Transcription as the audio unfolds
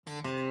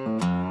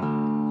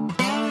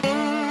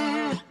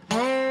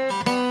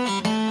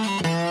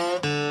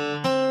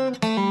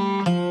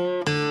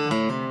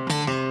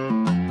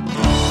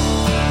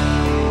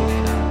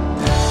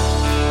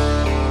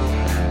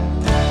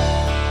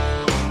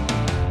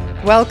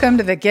Welcome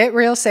to the Get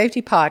Real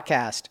Safety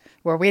Podcast,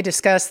 where we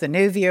discuss the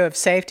new view of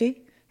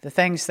safety, the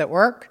things that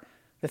work,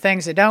 the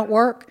things that don't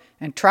work,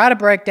 and try to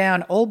break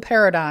down old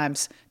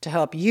paradigms to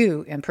help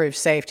you improve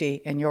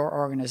safety in your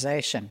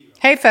organization.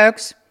 Hey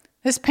folks,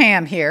 this is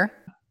Pam here.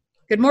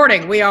 Good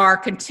morning. We are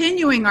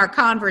continuing our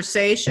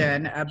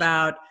conversation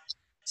about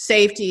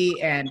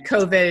safety and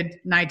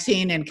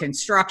COVID-19 in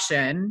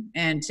construction.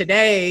 And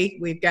today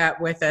we've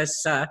got with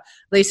us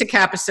Lisa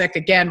Kapusek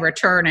again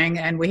returning,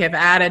 and we have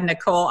added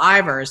Nicole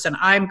Ivers. And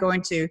I'm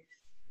going to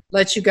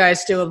let you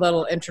guys do a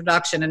little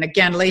introduction. And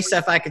again, Lisa,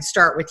 if I could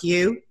start with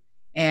you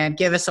and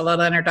give us a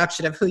little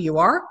introduction of who you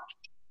are.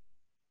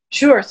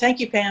 Sure. Thank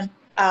you, Pam.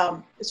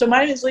 So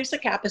my name is Lisa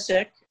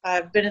Kapusek.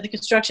 I've been in the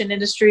construction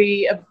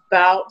industry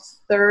about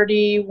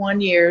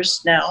 31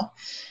 years now.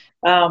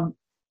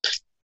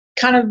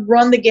 Kind of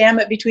run the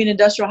gamut between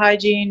industrial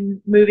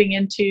hygiene, moving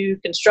into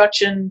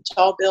construction,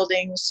 tall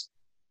buildings,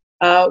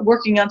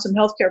 working on some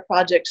healthcare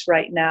projects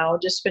right now.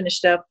 Just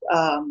finished up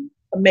a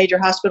major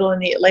hospital in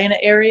the Atlanta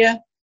area.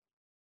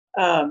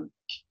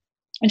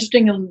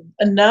 Interesting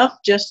enough,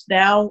 just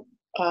now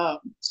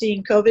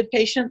seeing COVID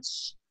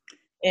patients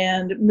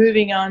and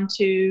moving on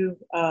to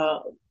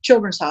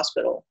Children's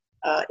Hospital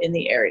in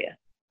the area.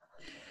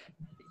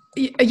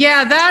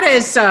 Yeah, that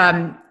is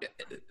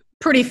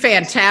pretty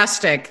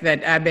fantastic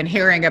that I've been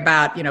hearing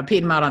about,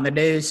 Piedmont on the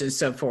news and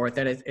so forth.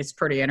 That it's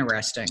pretty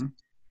interesting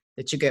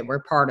that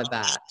we're part of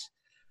that.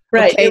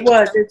 Right.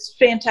 Okay. It's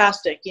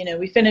fantastic.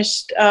 We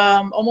finished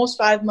almost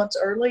 5 months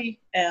early,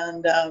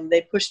 and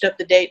they pushed up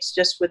the dates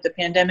just with the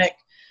pandemic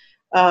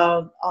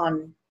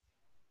on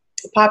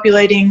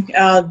populating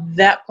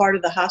that part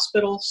of the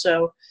hospital.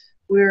 So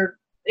we're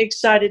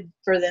excited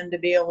for them to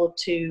be able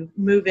to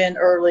move in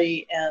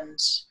early and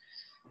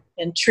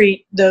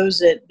treat those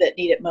that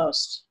need it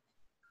most.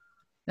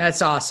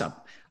 That's awesome.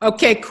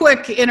 Okay,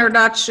 quick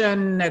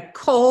introduction.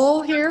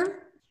 Nicole here.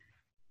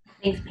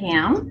 Thanks,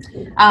 Pam.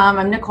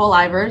 I'm Nicole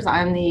Ivers.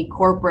 I'm the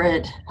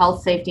Corporate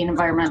Health, Safety, and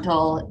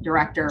Environmental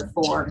Director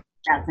for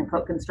Gadsden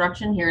Cook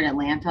Construction here in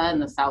Atlanta in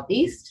the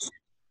Southeast.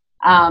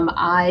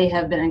 I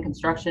have been in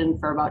construction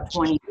for about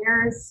 20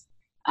 years.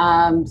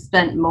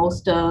 Spent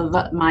most of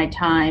my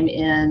time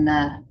in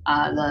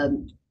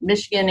the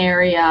Michigan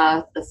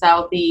area, the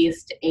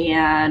Southeast,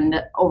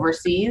 and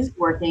overseas,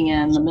 working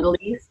in the Middle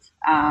East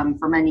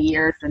for many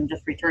years, and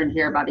just returned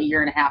here about a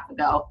year and a half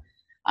ago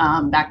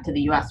back to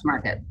the U.S.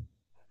 market.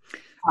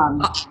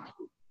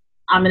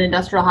 I'm an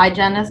industrial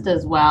hygienist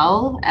as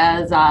well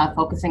as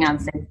focusing on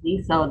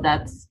safety, so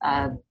that's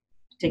a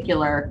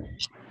particular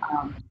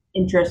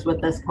interest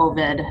with this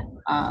COVID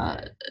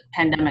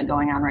pandemic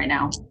going on right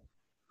now.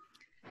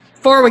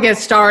 Before we get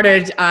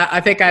started,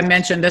 I think I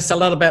mentioned this a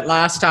little bit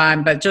last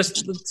time, but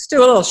just let's do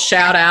a little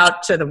shout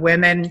out to the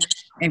women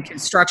in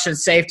construction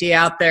safety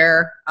out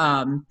there.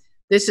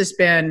 This has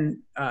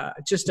been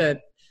just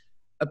a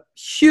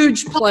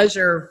huge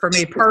pleasure for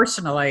me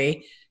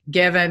personally,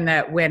 given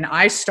that when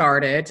I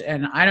started,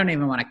 and I don't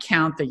even want to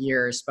count the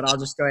years, but I'll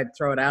just go ahead and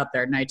throw it out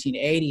there,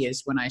 1980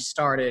 is when I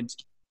started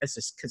as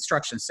a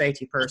construction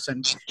safety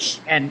person,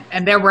 and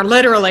there were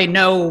literally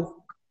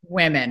no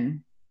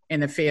women in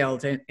the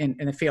field in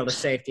the field of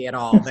safety at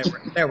all.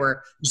 There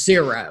were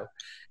zero,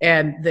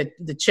 and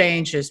the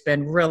change has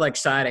been real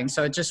exciting.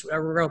 So just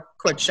a real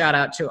quick shout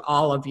out to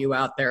all of you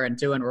out there and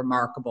doing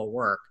remarkable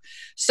work.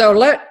 So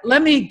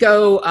let me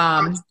go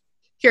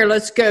here.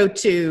 Let's go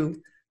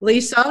to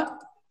Lisa.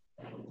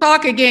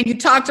 Talk again. You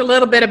talked a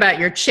little bit about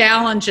your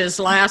challenges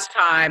last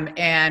time,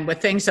 and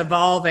with things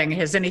evolving,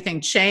 has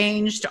anything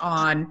changed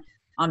on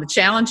the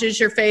challenges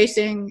you're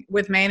facing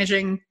with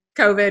managing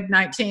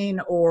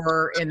COVID-19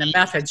 or in the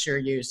methods you're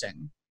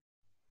using?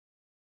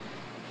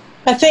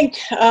 I think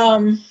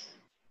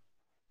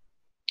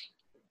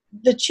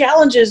the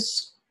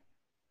challenges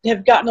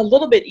have gotten a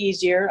little bit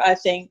easier, I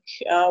think,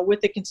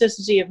 with the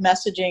consistency of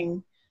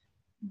messaging,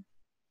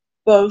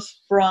 both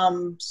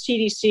from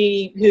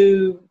CDC,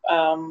 who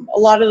a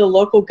lot of the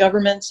local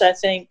governments, I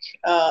think,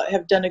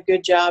 have done a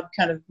good job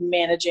kind of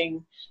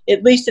managing,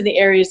 at least in the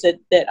areas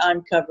that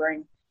I'm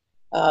covering,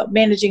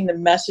 managing the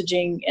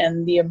messaging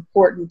and the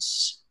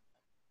importance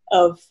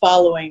of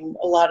following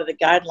a lot of the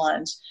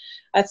guidelines.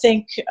 I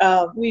think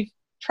we've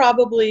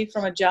probably,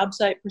 from a job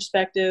site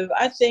perspective,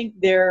 I think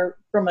they're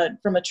from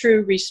a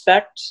true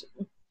respect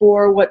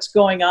for what's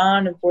going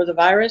on and for the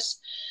virus.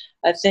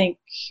 I think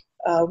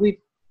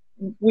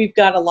we've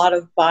got a lot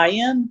of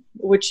buy-in,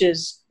 which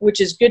is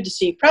good to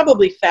see.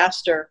 Probably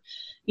faster,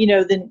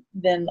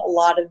 than a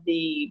lot of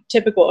the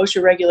typical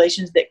OSHA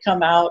regulations that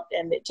come out,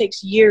 and it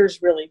takes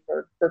years really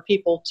for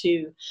people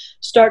to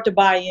start to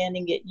buy in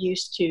and get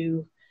used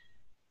to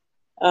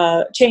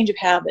change of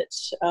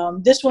habits.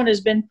 This one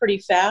has been pretty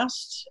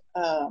fast,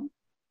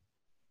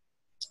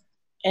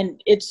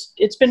 and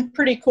it's been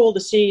pretty cool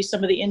to see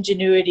some of the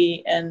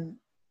ingenuity and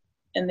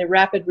the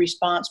rapid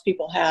response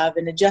people have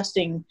in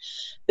adjusting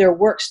their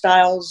work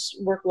styles,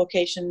 work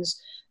locations.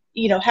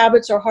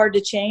 Habits are hard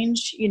to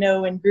change,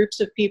 in groups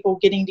of people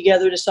getting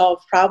together to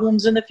solve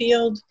problems in the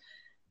field.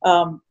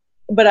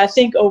 But I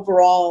think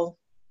overall,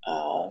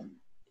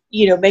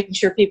 making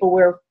sure people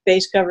wear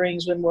face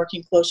coverings when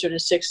working closer to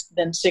 6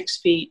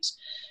 feet.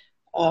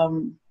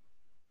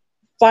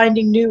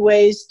 Finding new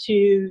ways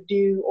to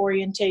do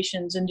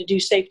orientations and to do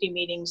safety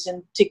meetings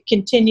and to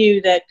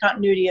continue that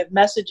continuity of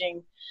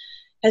messaging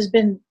has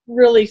been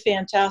really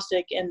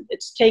fantastic. And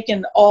it's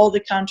taken all the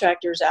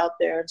contractors out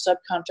there and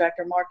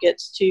subcontractor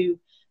markets to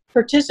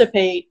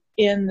participate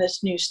in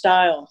this new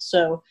style.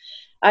 So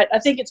I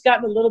think it's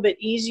gotten a little bit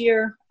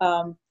easier.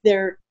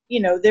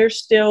 There's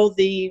still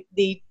the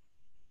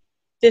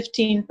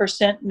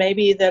 15%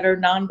 maybe that are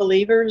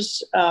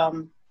non-believers,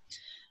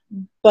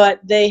 but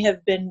they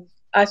have been,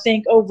 I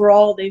think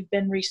overall they've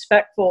been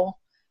respectful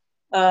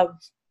of,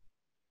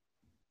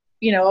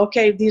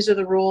 okay, these are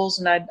the rules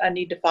and I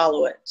need to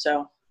follow it.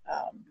 So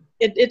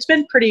it's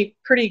been pretty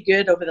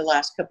good over the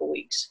last couple of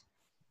weeks.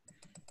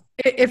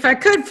 If I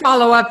could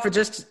follow up for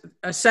just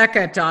a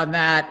second on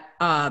that,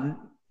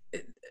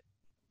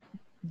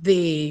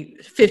 the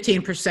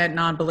 15%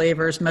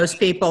 non-believers, most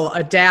people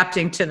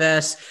adapting to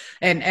this,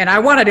 and I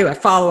want to do a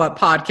follow-up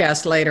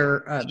podcast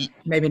later,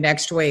 maybe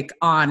next week,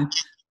 on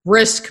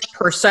risk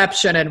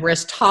perception and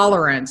risk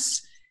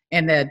tolerance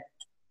in the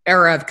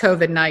era of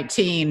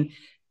COVID-19.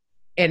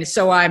 And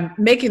so I'm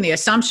making the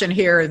assumption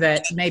here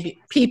that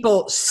maybe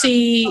people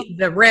see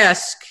the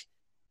risk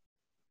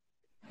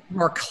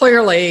more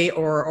clearly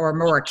or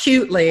more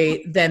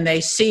acutely than they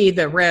see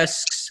the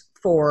risks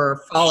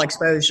for fall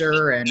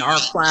exposure and arc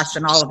flash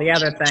and all of the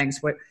other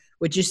things.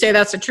 Would you say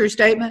that's a true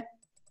statement?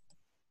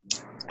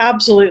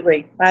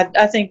 Absolutely.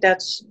 I think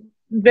that's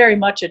very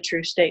much a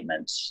true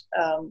statement.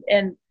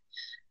 And,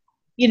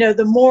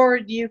 the more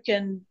you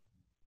can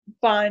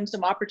find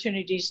some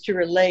opportunities to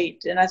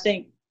relate, and I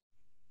think,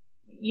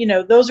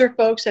 those are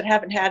folks that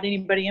haven't had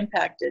anybody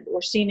impacted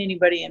or seen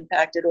anybody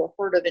impacted or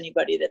heard of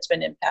anybody that's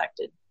been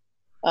impacted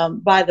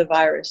by the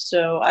virus.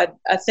 So I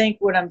think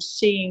what I'm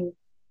seeing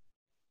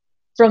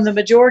from the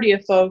majority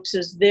of folks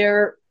is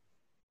there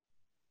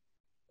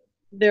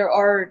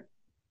are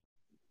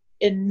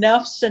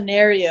enough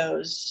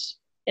scenarios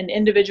and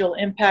individual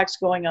impacts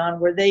going on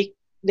where they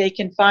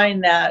can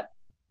find that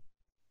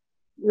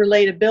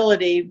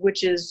relatability,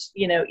 which is,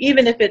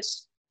 even if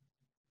it's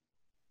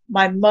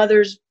my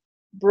mother's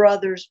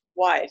brother's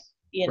wife,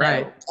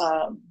 right.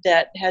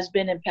 That has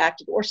been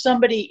impacted, or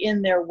somebody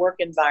in their work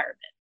environment,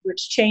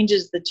 which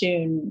changes the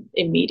tune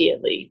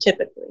immediately,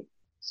 typically.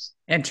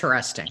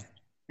 Interesting.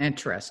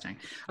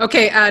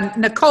 Okay,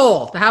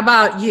 Nicole, how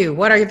about you?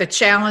 What are the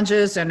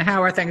challenges and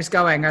how are things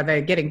going? Are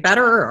they getting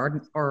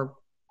better or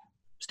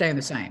staying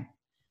the same?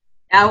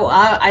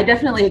 I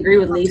definitely agree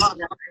with Lisa.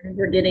 I think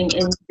we're getting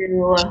into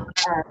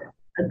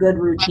a good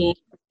routine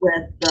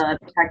with the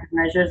protective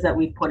measures that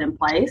we've put in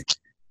place.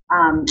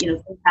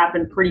 Things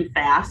happened pretty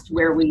fast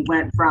where we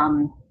went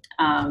from,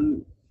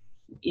 the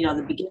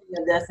beginning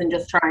of this and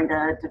just trying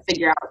to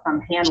figure out some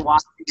hand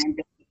washing and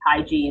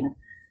hygiene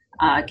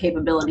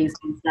capabilities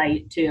on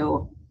site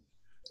to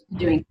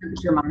doing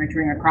temperature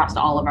monitoring across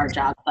all of our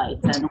job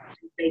sites and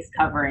face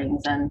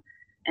coverings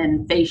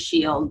and face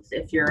shields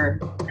if you're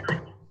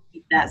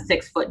keep that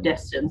 6 foot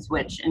distance,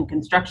 which in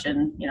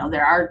construction,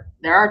 there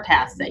are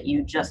tasks that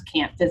you just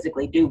can't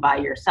physically do by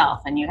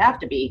yourself and you have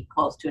to be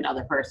close to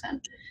another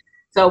person.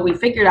 So we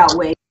figured out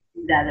ways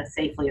to do that as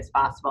safely as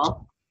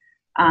possible.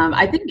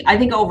 I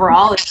think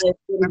overall it's a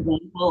good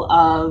example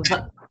of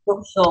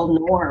social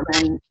norm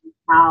and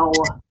how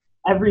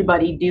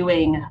everybody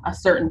doing a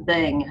certain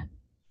thing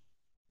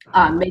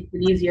makes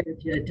it easier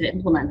to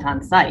implement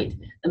on site.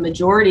 The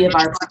majority of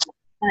our people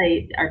on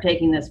site are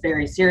taking this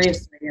very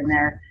seriously, and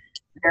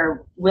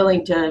they're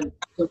willing to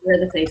wear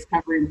the face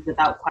coverings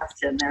without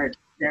question.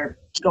 They're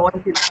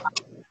going through the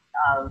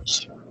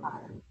process of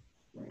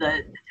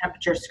the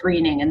temperature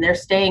screening, and they're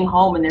staying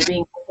home, and they're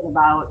being open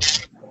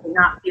about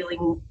not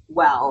feeling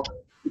well,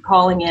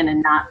 calling in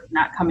and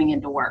not coming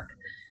into work.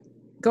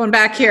 Going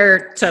back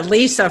here to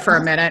Lisa for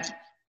a minute.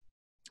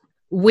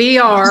 We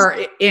are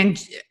in,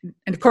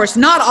 and of course,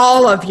 not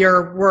all of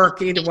your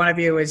work, either one of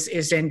you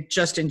is in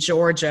just in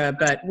Georgia,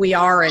 but we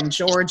are in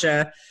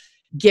Georgia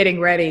getting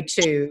ready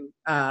to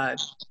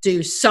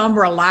do some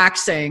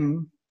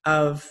relaxing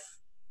of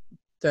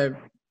the,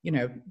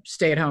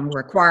 stay-at-home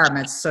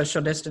requirements,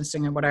 social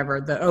distancing and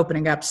whatever, the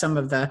opening up some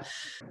of the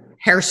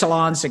hair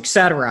salons,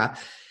 etc.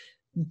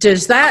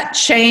 Does that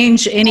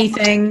change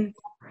anything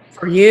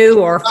for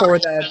you or for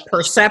the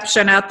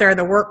perception out there of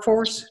the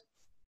workforce?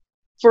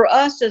 For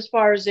us, as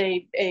far as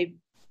a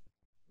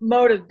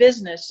mode of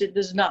business, it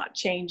does not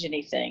change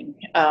anything.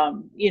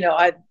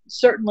 I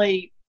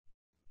certainly,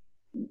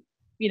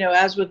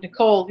 as with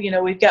Nicole,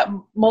 we've got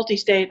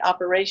multi-state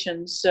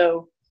operations,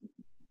 so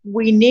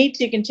we need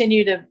to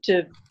continue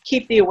to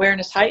keep the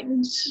awareness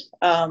heightened,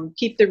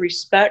 keep the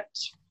respect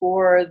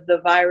for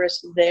the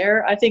virus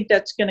there. I think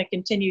that's going to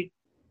continue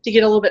to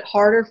get a little bit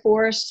harder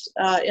for us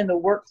in the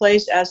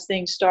workplace as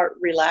things start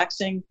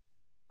relaxing.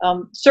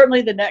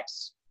 Certainly the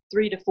next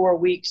 3 to 4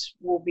 weeks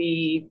will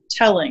be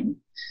telling,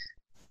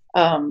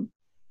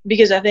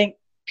 because I think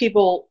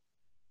people,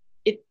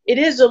 it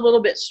is a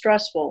little bit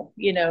stressful,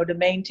 to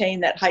maintain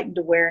that heightened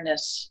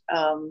awareness.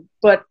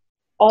 But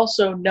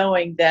also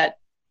knowing that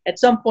at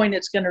some point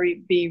it's going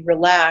to be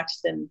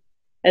relaxed. And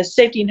as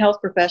safety and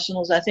health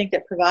professionals, I think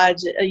that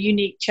provides a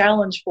unique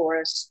challenge for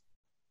us,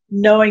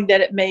 knowing that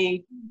it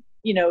may,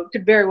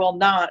 could very well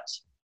not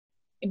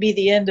be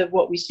the end of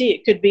what we see.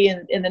 It could be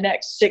in the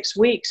next 6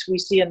 weeks, we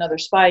see another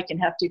spike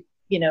and have to,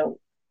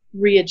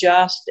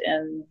 readjust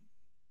and,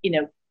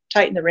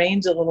 tighten the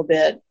reins a little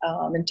bit,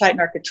 and tighten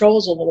our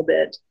controls a little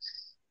bit.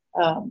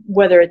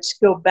 Whether it's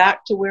go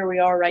back to where we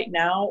are right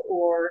now,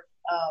 or,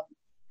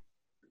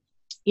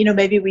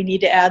 maybe we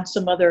need to add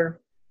some other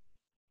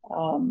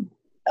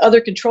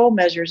control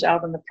measures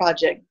out on the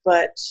project.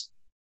 But,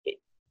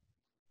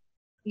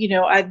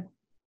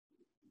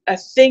 I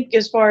think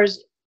as far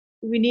as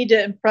we need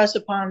to impress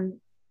upon,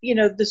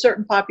 the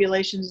certain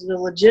populations, the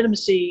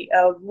legitimacy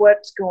of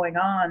what's going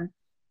on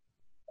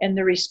and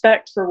the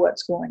respect for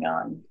what's going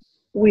on.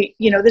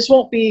 This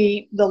won't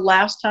be the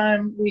last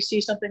time we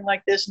see something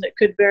like this, and it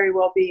could very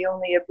well be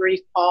only a brief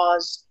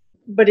pause,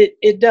 but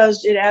it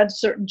adds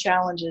certain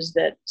challenges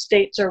that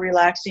states are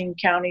relaxing,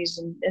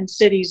 counties and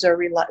cities are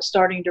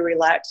starting to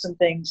relax some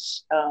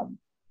things.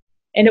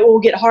 And it will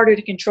get harder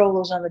to control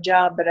those on the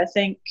job. But I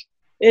think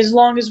as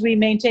long as we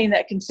maintain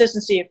that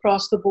consistency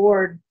across the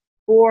board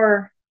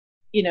for,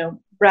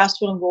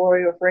 Brasfield and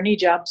Glory, or for any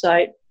job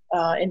site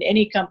in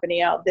any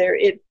company out there,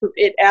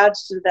 it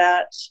adds to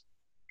that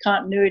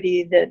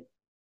continuity that,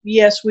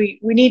 yes, we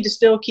need to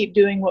still keep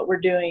doing what we're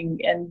doing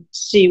and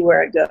see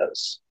where it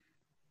goes.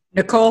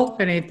 Nicole,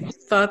 any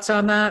thoughts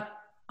on that,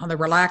 on the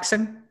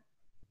relaxing?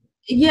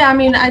 Yeah, I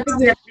mean, I think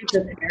we have to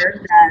be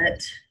prepared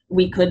that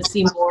we could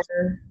see more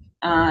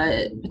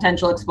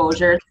potential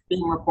exposures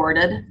being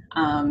reported.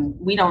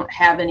 We don't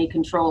have any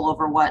control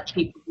over what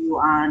people do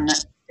on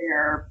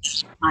their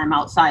time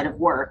outside of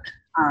work.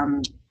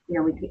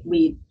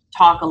 We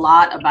talk a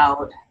lot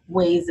about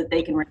ways that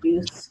they can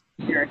reduce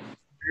their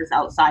exposures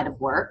outside of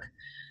work.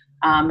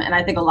 And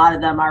I think a lot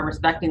of them are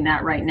respecting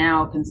that right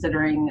now,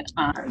 considering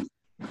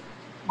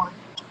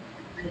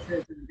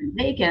measures have been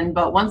taken.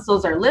 But once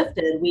those are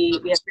lifted, we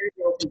have very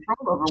little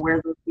control over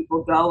where those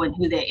people go and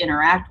who they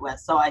interact with.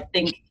 So I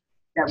think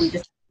that we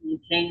just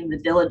maintain the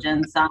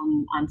diligence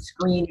on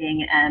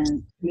screening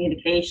and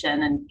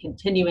communication and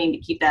continuing to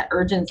keep that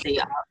urgency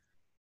up.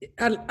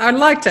 I'd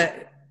like to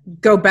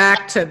go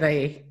back to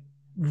the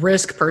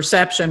risk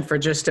perception for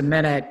just a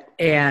minute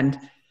and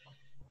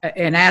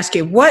ask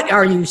you, what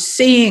are you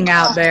seeing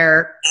out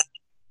there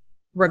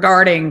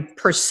regarding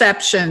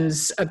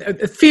perceptions,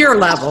 fear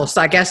levels,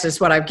 I guess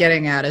is what I'm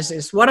getting at,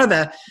 is what are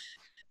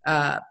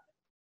the,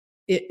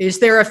 is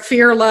there a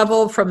fear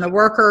level from the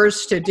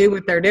workers to do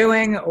what they're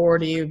doing, or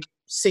do you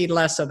see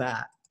less of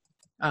that?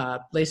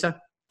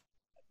 Lisa?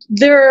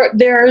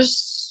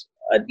 There's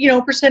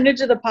a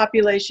percentage of the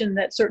population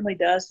that certainly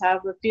does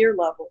have a fear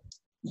level.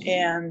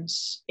 And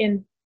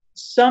in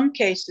some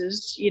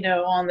cases,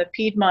 on the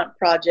Piedmont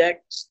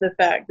project, the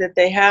fact that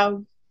they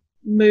have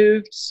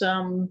moved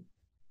some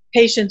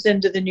patients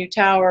into the new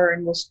tower,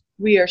 and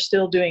we are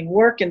still doing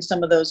work in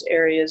some of those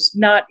areas,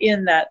 not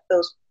in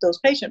those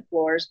patient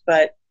floors,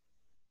 but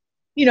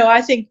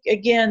I think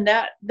again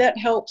that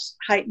helps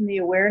heighten the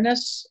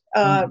awareness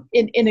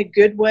in a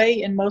good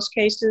way in most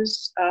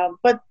cases.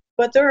 But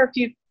there are a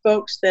few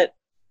folks that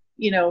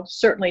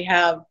certainly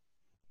have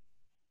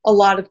a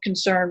lot of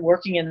concern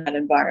working in that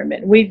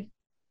environment.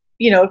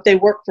 If they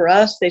work for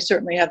us, they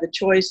certainly have the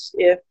choice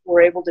if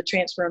we're able to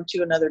transfer them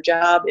to another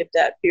job if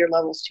that fear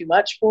level is too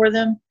much for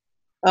them.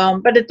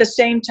 But at the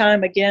same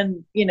time,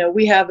 again,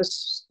 we have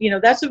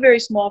that's a very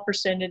small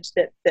percentage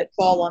that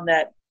fall on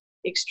that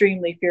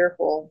extremely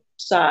fearful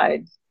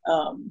side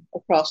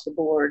across the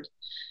board.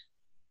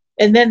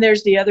 And then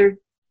there's the other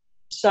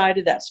side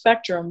of that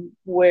spectrum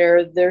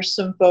where there's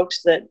some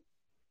folks that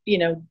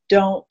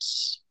don't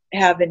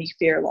have any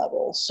fear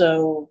level,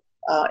 so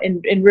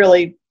and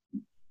really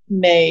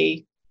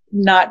may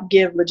not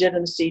give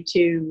legitimacy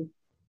to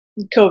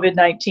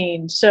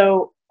COVID-19.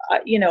 So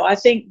I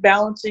think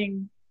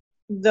balancing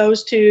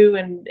those two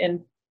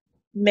and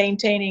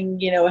maintaining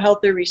a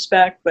healthy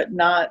respect but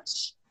not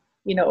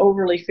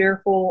overly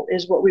fearful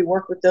is what we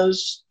work with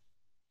those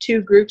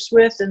two groups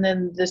with. And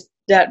then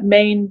that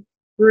main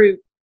group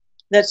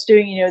that's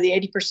doing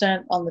the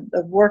 80%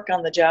 of work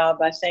on the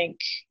job, I think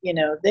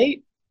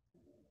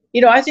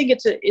I think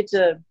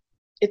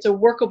it's a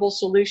workable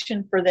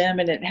solution for them.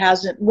 And it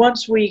hasn't,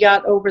 once we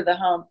got over the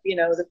hump,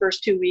 the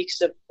first 2 weeks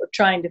of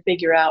trying to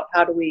figure out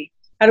how do we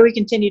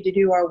continue to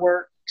do our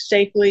work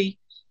safely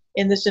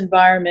in this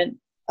environment,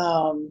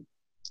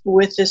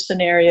 with this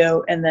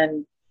scenario, and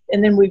then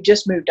we've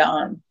just moved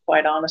on,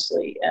 quite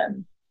honestly.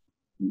 And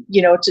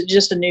it's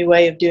just a new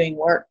way of doing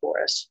work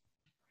for us.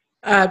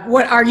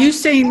 What are you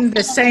seeing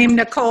the same,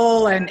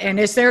 Nicole? And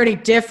is there any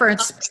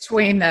difference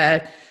between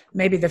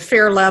maybe the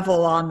fear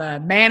level on the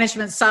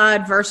management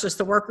side versus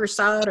the worker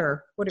side,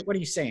 or what are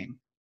you seeing?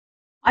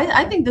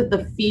 I think that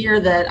the fear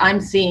that I'm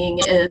seeing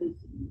is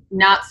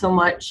not so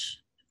much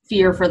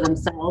fear for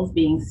themselves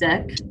being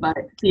sick, but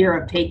fear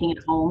of taking it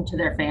home to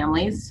their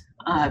families,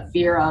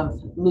 fear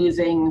of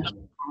losing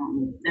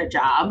their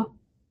job,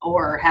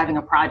 or having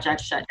a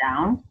project shut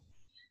down.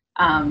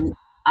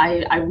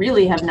 I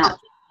really have not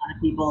seen a lot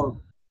of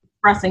people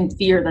expressing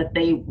fear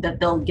that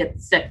they'll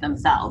get sick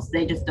themselves.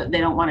 They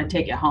don't want to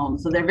take it home.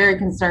 So they're very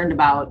concerned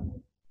about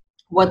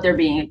what they're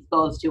being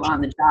exposed to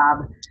on the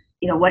job.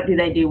 What do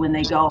they do when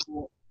they go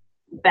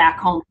back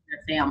home to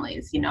their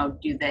families?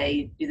 Do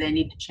they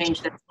need to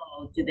change their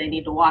clothes? Do they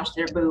need to wash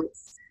their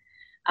boots?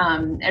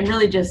 And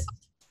really just,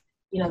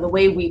 the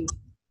way we've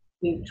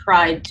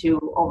tried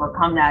to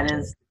overcome that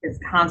is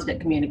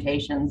constant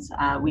communications.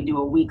 We do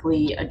a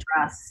weekly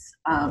address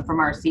from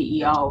our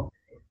CEO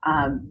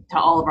to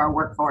all of our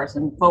workforce,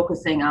 and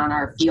focusing on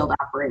our field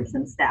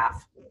operations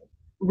staff,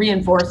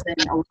 reinforcing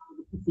a lot of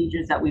the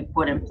procedures that we've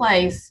put in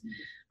place.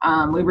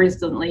 We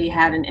recently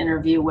had an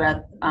interview with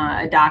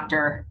a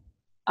doctor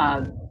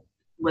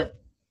with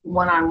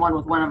one-on-one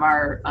with one of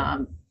our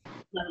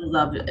levels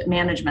of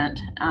management,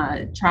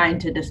 trying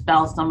to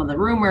dispel some of the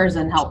rumors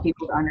and help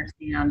people to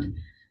understand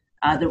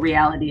the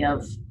reality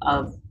of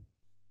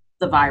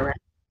the virus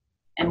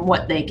and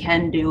what they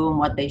can do and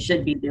what they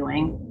should be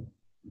doing.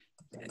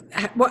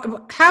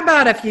 How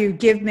about if you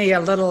give me a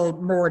little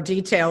more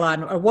detail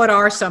on what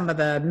are some of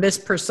the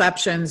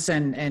misperceptions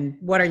and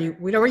what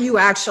are you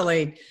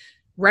actually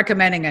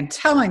recommending and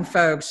telling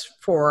folks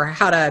for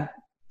how to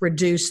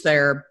reduce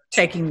their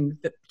taking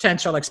the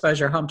potential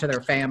exposure home to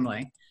their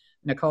family?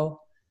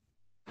 Nicole?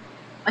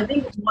 I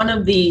think one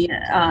of the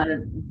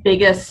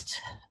biggest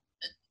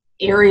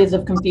areas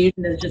of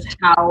confusion is just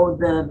how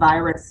the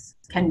virus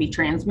can be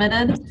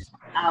transmitted,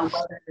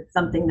 whether it's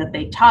something that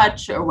they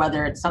touch or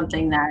whether it's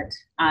something that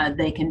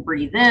they can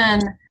breathe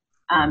in.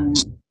 In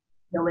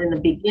the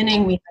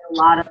beginning, we had a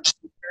lot of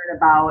concern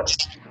about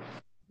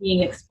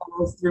being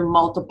exposed through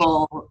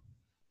multiple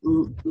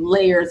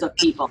layers of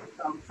people.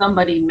 So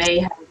somebody may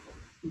have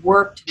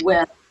worked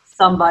with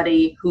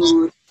somebody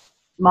whose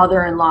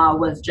mother-in-law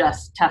was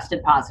just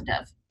tested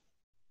positive.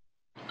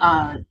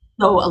 So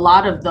a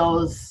lot of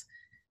those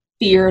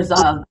fears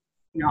of,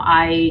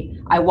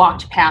 I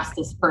walked past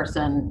this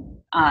person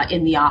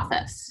in the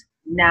office.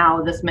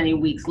 Now, this many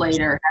weeks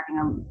later, having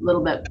a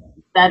little bit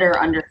better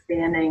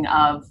understanding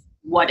of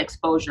what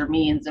exposure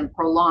means and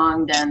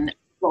prolonged and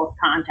close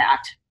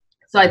contact.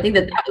 So I think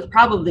that was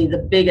probably the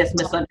biggest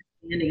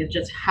misunderstanding, is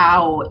just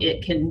how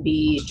it can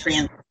be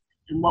transmitted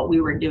and what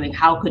we were doing.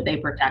 How could they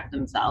protect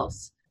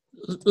themselves?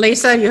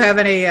 Lisa, you have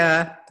any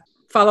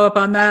follow-up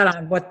on that,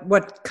 on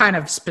what kind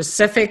of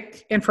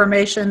specific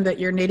information that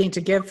you're needing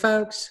to give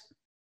folks?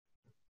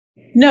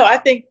 No, I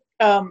think,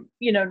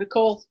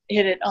 Nicole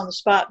hit it on the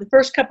spot. The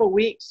first couple of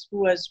weeks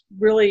was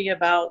really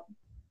about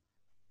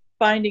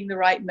finding the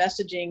right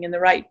messaging and the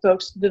right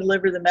folks to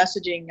deliver the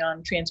messaging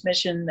on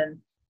transmission and,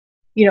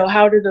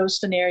 how do those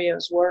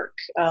scenarios work?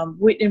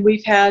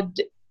 We've had,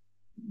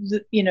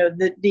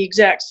 the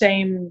exact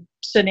same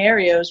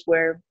scenarios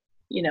where,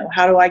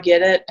 how do I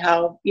get it?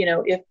 How,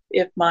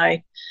 if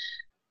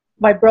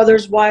my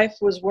brother's wife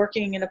was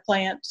working in a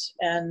plant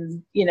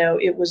and,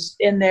 it was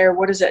in there,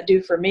 what does that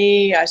do for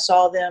me? I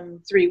saw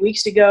them 3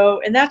 weeks ago.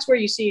 And that's where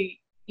you see,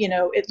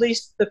 at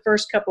least the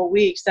first couple of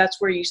weeks, that's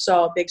where you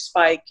saw a big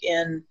spike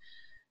in,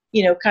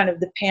 kind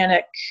of the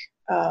panic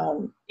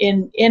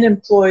in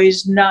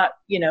employees. Not,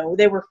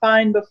 they were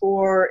fine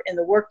before in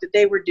the work that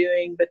they were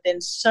doing, but then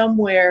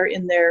somewhere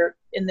in their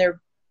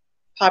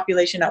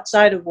population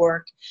outside of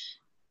work,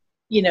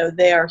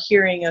 they are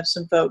hearing of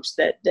some folks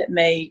that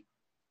may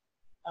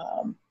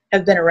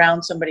have been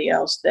around somebody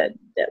else that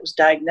was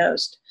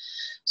diagnosed.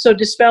 So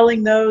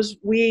dispelling those,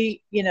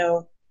 we,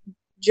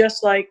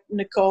 just like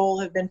Nicole,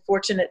 have been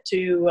fortunate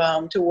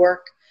to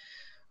work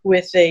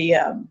with a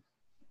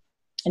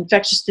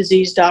infectious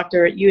disease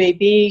doctor at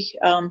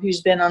UAB,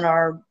 who's been on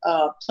our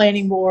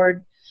planning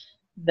board,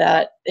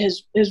 that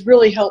has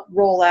really helped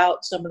roll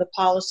out some of the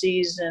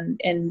policies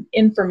and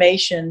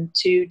information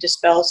to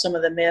dispel some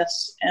of the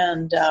myths.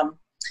 And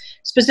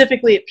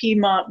specifically at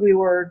Piedmont, we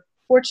were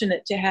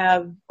fortunate to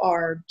have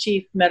our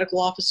chief medical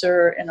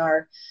officer and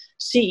our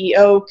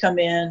CEO come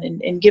in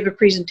and give a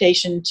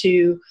presentation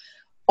to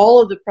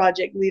all of the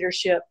project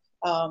leadership,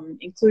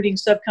 including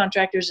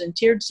subcontractors and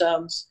tiered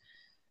subs,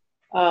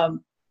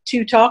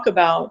 to talk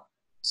about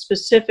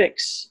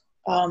specifics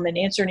and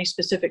answer any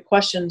specific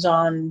questions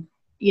on,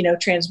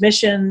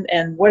 transmission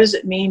and what does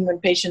it mean when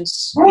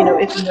patients,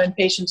 if and when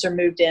patients are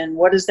moved in.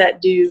 What does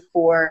that do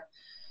for,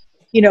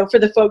 for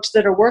the folks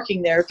that are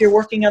working there? If you're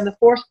working on the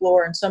 4th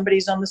floor and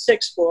somebody's on the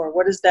 6th floor,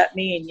 what does that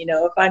mean?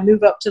 If I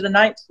move up to the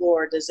 9th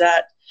floor,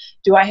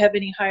 do I have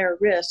any higher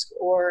risk?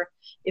 Or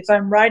if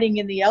I'm riding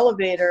in the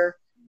elevator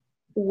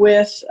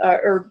with,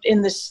 or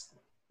in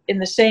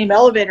the same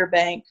elevator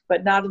bank,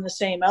 but not in the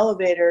same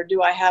elevator,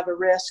 do I have a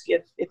risk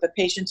if a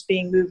patient's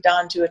being moved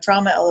on to a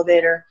trauma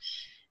elevator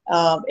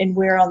and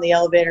we're on the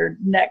elevator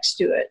next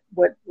to it?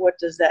 What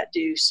does that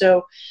do?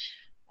 So,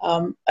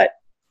 again,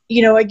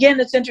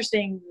 it's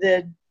interesting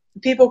that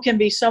people can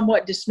be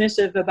somewhat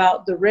dismissive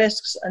about the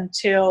risks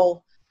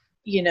until,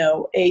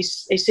 a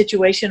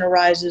situation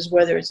arises,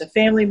 whether it's a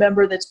family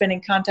member that's been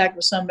in contact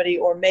with somebody,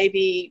 or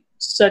maybe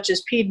such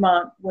as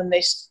Piedmont, when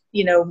they,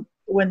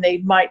 when they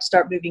might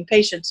start moving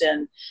patients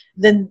in,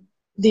 then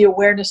the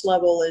awareness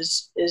level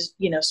is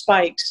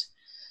spikes.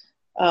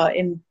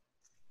 And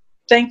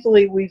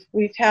thankfully,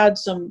 we've had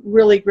some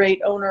really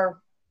great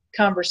owner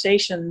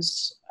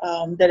conversations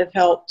that have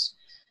helped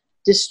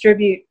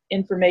distribute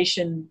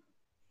information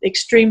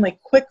extremely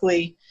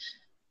quickly,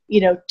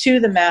 to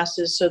the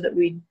masses, so that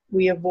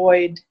we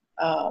avoid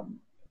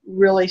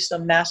really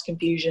some mass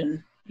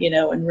confusion,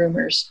 and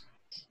rumors.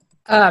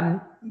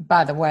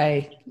 By the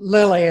way,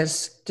 Lily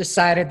has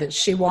decided that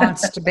she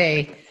wants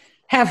to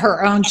have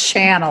her own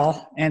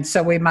channel, and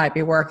so we might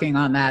be working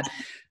on that.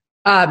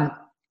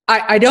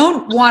 I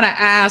don't want to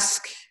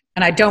ask,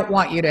 and I don't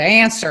want you to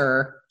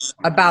answer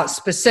about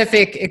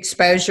specific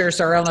exposures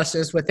or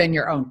illnesses within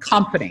your own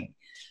company,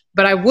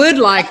 but I would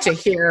like to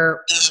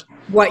hear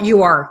what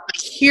you are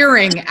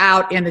hearing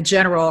out in the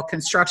general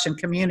construction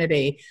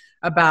community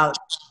about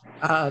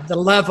the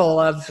level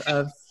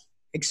of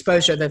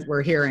exposure that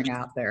we're hearing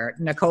out there.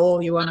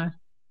 Nicole, you want to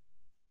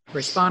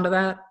respond to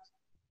that?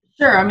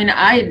 Sure. I mean,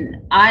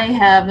 I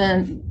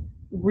haven't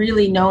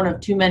really known of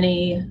too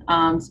many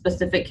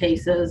specific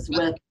cases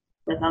with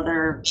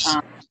other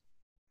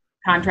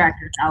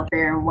contractors out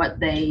there and what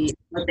they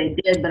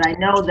did, but I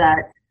know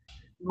that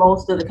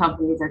most of the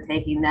companies are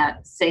taking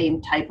that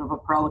same type of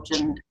approach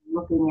and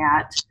looking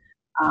at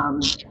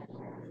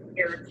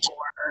areas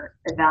for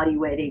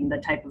evaluating the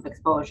type of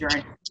exposure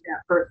and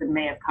that person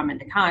may have come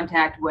into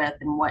contact with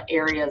and what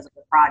areas of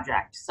the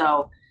project.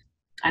 So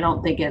I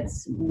don't think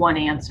it's one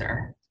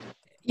answer.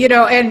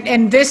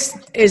 And this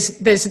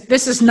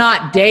is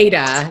not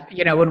data,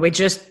 when we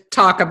just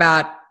talk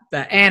about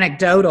the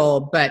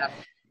anecdotal, but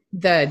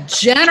the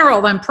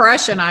general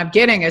impression I'm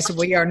getting is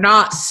we are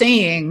not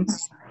seeing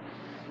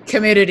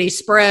community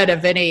spread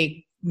of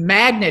any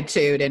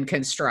magnitude in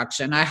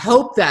construction. I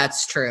hope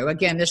that's true.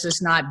 Again, this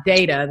is not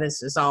data.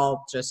 This is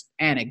all just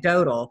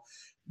anecdotal.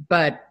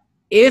 But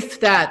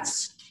if that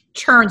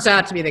turns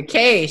out to be the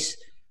case,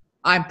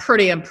 I'm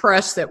pretty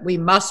impressed that we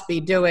must be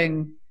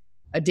doing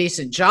a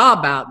decent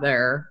job out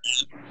there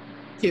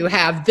to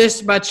have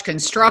this much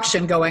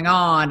construction going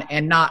on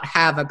and not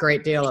have a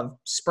great deal of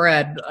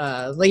spread.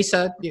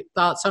 Lisa,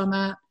 thoughts on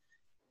that?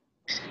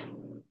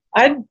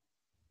 I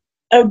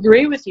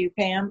agree with you,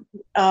 Pam.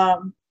 I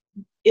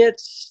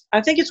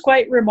think it's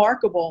quite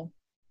remarkable,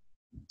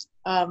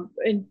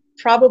 and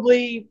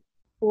probably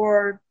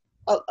for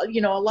a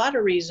lot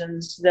of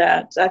reasons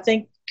that I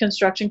think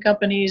construction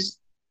companies,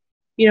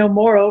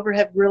 moreover,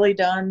 have really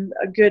done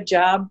a good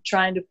job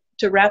trying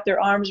to wrap their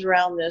arms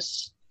around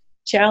this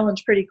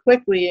challenge pretty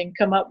quickly and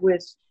come up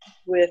with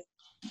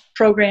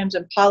programs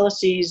and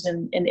policies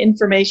and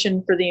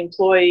information for the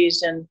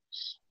employees, and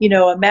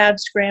a mad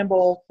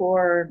scramble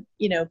for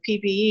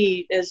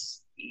PPE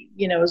as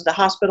the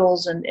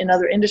hospitals and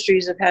other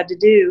industries have had to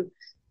do,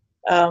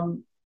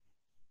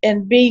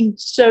 and being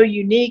so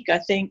unique, I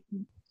think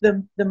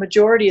the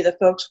majority of the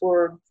folks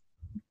were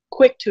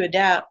quick to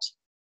adapt.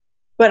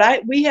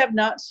 But we have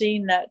not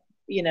seen that,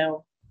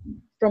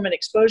 from an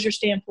exposure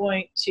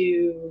standpoint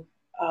to,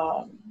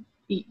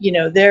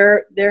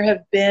 there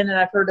have been, and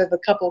I've heard of a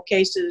couple of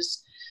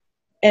cases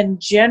in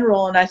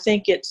general, and I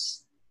think it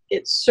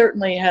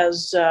certainly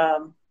has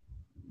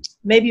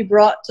maybe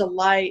brought to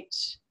light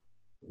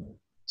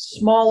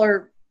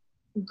smaller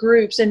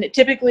groups, and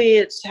typically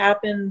it's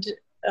happened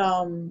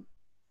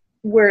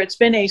where it's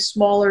been a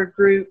smaller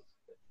group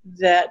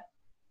that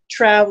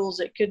travels.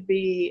 It could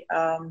be,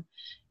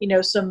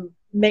 some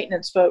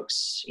maintenance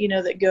folks,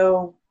 that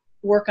go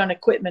work on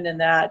equipment and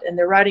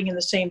they're riding in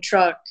the same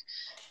truck,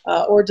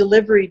 or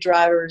delivery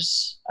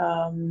drivers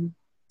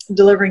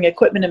delivering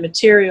equipment and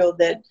material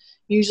that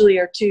usually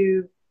are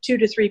two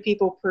to three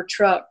people per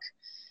truck.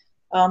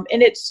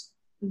 And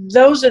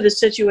those are the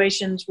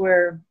situations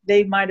where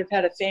they might have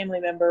had a family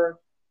member,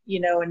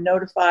 and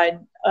notified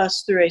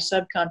us through a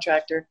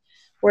subcontractor,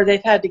 where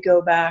they've had to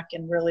go back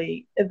and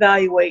really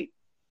evaluate,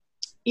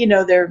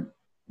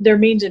 their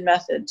means and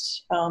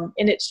methods. And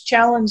it's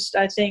challenged,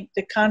 I think,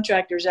 the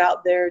contractors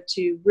out there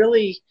to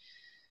really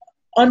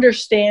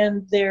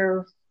understand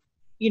their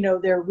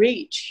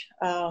reach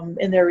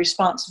and their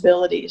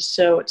responsibilities.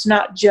 So it's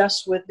not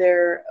just with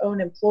their own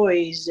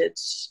employees.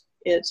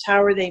 It's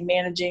how are they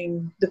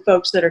managing the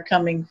folks that are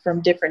coming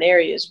from different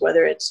areas,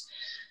 whether it's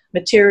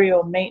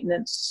material,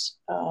 maintenance,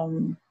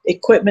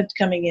 equipment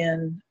coming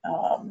in,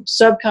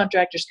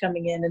 subcontractors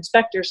coming in,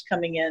 inspectors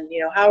coming in.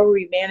 How are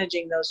we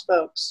managing those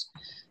folks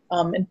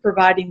and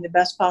providing the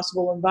best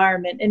possible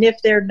environment? And if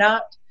they're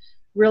not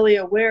really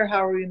aware,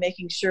 how are we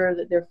making sure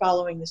that they're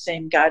following the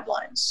same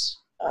guidelines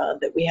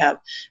that we have?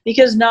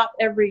 Because not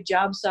every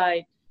job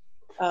site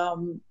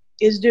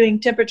is doing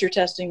temperature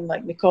testing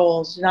like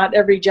Nicole's. Not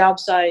every job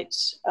site,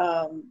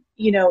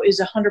 is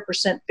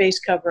 100% face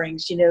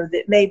coverings.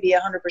 That may be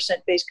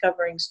 100% face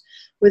coverings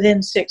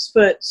within 6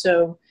 foot.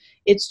 So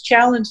it's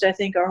challenged, I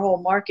think, our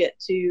whole market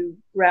to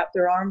wrap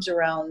their arms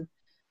around,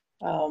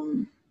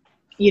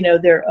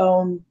 their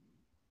own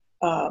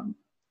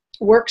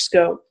work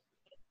scope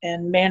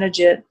and manage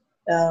it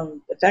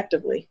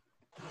effectively.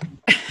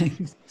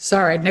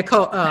 Sorry,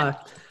 Nicole.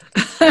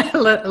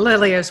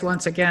 Lily is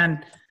once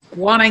again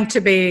wanting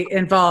to be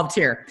involved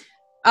here.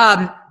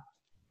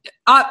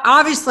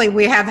 Obviously,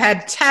 we have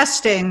had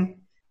testing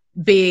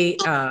be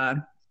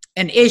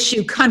an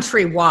issue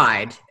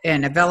countrywide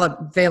in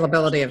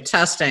availability of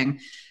testing.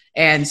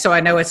 And so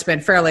I know it's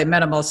been fairly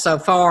minimal so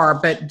far,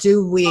 but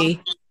do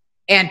we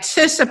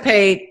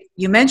anticipate,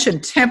 you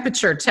mentioned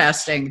temperature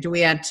testing, do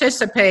we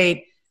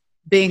anticipate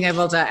being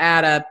able to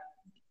add a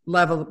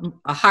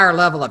higher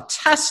level of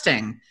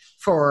testing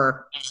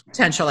for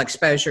potential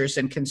exposures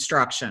in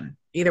construction?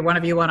 Either one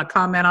of you want to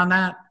comment on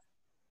that?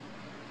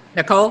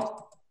 Nicole?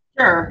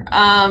 Sure.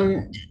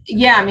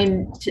 Yeah, I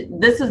mean,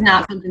 this is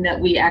not something that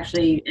we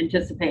actually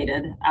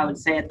anticipated. I would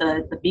say at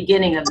the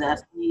beginning of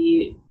this,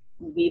 we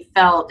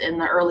felt in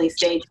the early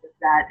stages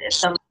that if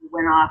somebody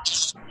went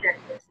off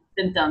with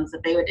symptoms,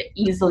 that they would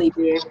easily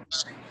be able to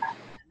test, and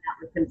that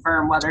would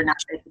confirm whether or not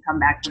they could come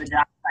back to the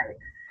job site.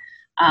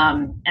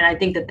 And I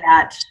think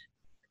that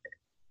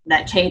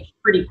changed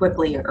pretty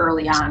quickly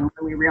early on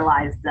when we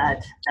realized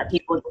that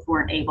people just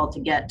weren't able to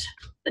get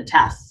the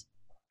tests.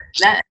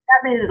 That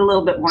made it a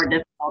little bit more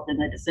difficult in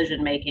the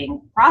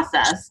decision-making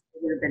process.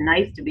 It would have been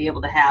nice to be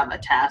able to have a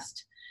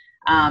test.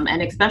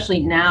 And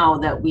especially now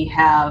that we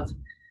have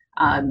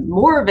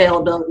more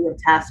availability of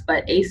tests,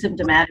 but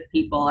asymptomatic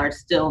people are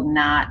still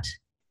not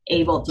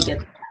able to get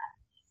the test.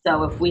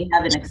 So if we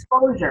have an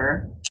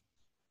exposure,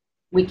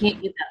 we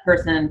can't get that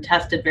person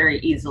tested very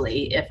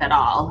easily, if at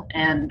all.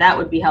 And that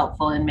would be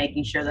helpful in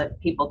making sure that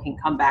people can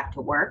come back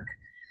to work.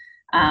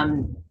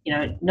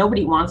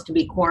 Nobody wants to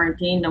be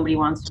quarantined. Nobody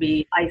wants to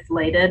be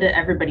isolated.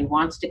 Everybody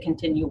wants to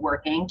continue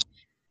working.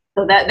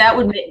 So that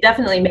would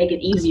definitely make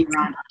it easier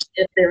on us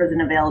if there was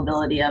an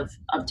availability of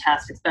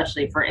tests,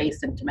 especially for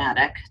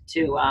asymptomatic,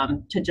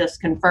 to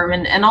just confirm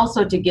and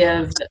also to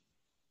give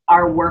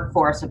our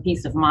workforce a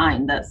peace of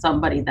mind that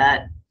somebody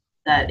that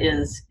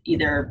is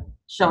either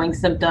showing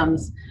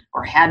symptoms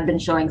or had been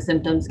showing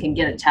symptoms can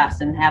get a test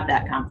and have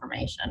that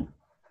confirmation.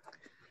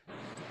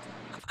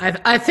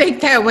 I think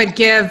that would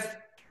give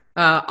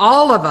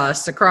all of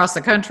us across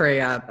the country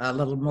a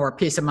little more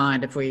peace of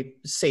mind if we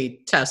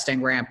see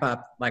testing ramp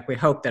up like we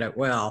hope that it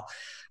will.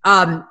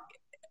 I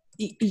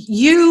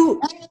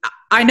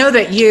know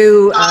that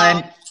you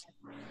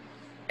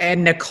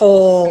and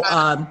Nicole,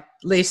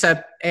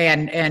 Lisa,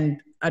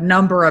 and a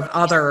number of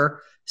other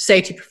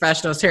safety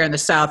professionals here in the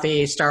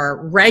Southeast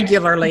are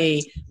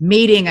regularly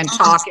meeting and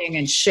talking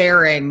and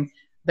sharing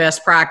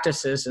best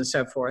practices and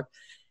so forth.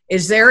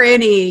 Is there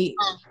any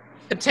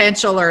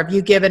potential, or have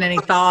you given any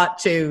thought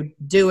to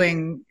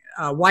doing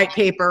a white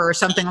paper or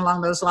something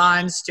along those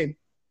lines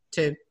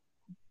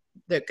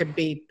that could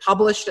be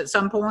published at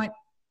some point?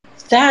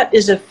 That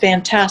is a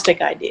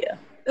fantastic idea.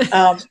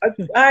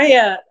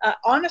 I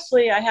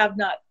honestly, I have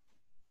not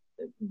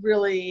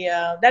really,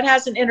 that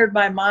hasn't entered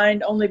my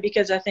mind, only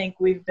because I think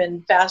we've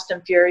been fast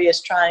and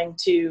furious trying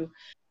to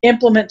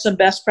implement some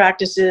best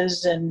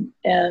practices. And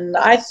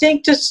I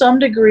think to some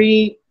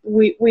degree,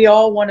 we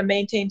all want to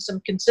maintain some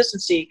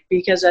consistency,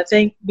 because I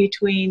think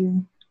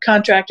between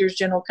contractors,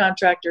 general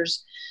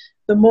contractors,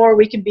 the more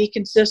we can be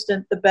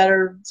consistent, the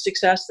better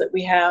success that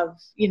we have,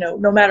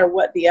 no matter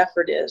what the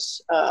effort is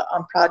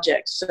on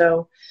projects.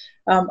 So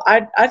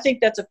I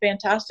think that's a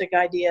fantastic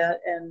idea,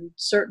 and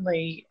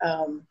certainly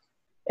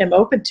am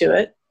open to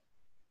it.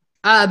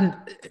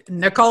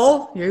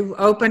 Nicole, you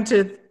open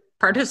to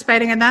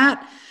participating in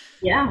that?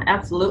 Yeah,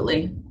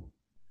 absolutely.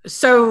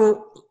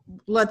 So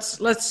let's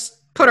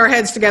put our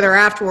heads together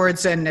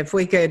afterwards, and if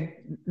we could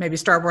maybe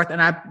start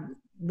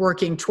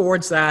working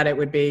towards that, it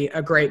would be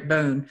a great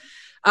boon.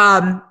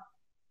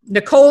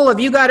 Nicole, have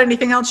you got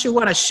anything else you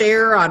want to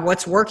share on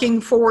what's working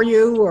for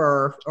you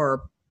or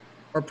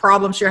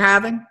problems you're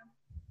having?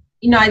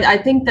 I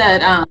think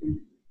that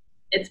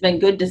it's been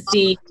good to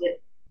see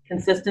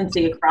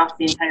consistency across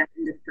the entire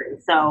industry.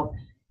 So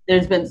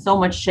there's been so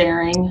much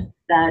sharing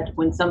that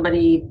when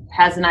somebody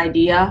has an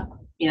idea,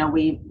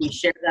 we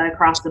share that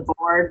across the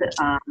board.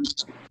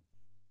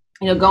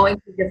 Going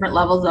through different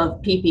levels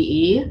of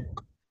PPE.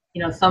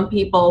 Some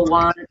people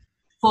want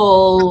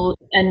full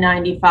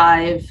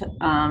N95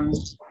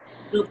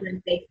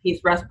 built-in face-piece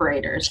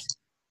respirators.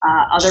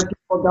 Other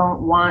people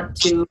don't want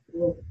to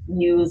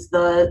use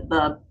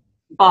the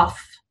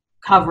buff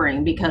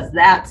covering because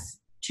that's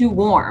too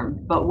warm.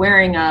 But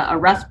wearing a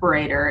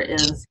respirator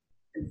is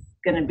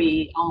going to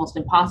be almost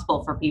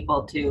impossible for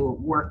people to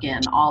work in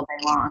all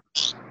day long.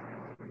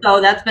 So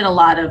that's been a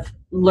lot of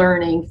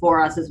learning for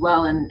us as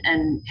well,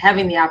 and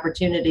having the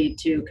opportunity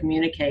to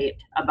communicate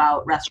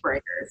about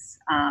respirators.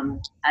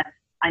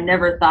 I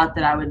never thought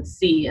that I would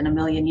see in a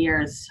million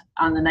years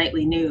on the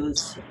nightly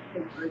news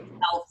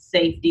health,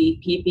 safety,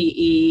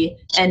 PPE,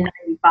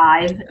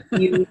 N95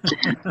 used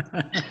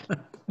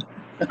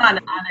on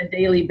a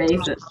daily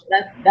basis.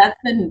 That's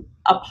been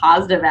a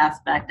positive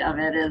aspect of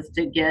it, is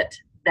to get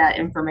that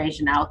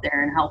information out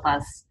there and help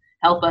us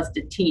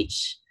to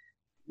teach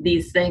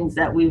these things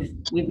that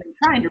we've been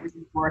trying to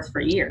reinforce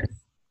for years.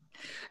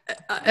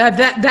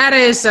 That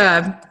is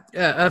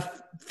a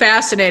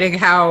fascinating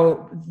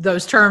how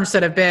those terms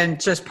that have been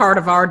just part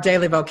of our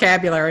daily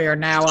vocabulary are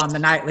now on the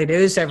nightly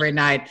news every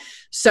night.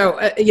 So,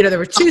 there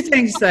were two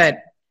things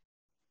that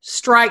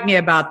strike me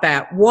about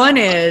that. One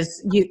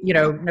is,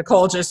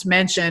 Nicole just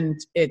mentioned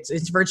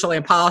it's virtually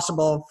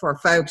impossible for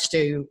folks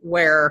to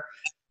wear,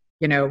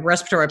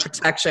 respiratory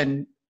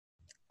protection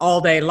all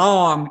day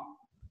long.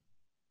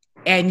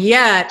 And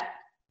yet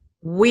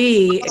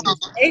we in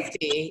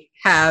safety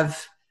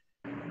have,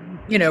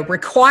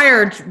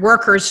 required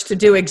workers to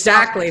do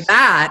exactly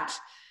that.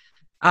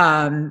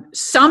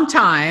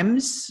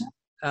 Sometimes,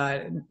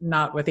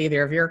 not with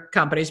either of your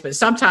companies, but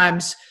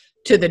sometimes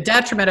to the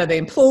detriment of the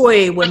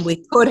employee when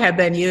we could have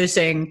been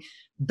using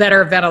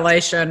better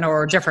ventilation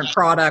or different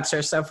products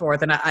or so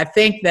forth. And I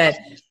think that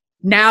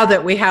now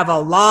that we have a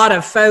lot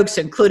of folks,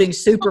 including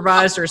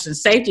supervisors and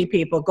safety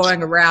people,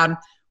 going around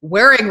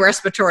wearing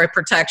respiratory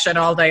protection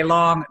all day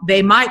long,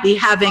 they might be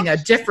having a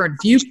different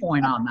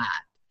viewpoint on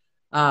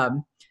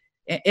that.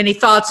 Any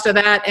thoughts to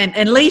that?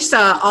 And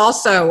Lisa,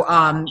 also,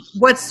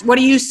 what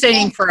are you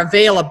seeing for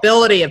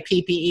availability of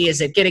PPE? Is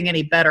it getting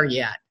any better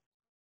yet?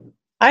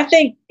 I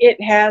think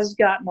it has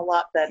gotten a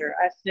lot better.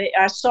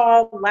 I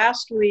saw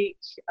last week,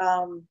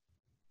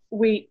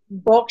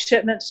 bulk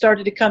shipments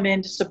started to come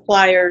into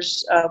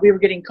suppliers. We were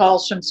getting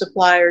calls from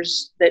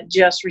suppliers that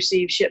just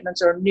received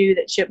shipments or knew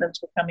that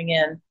shipments were coming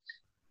in,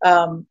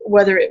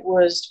 whether it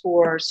was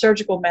for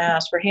surgical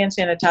masks, for hand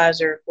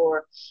sanitizer,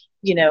 for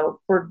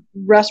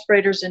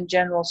respirators in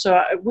general. So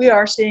we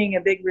are seeing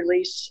a big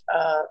release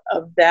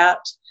of that.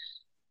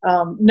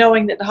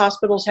 Knowing that the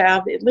hospitals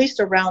have, at least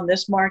around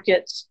this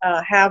market,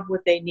 have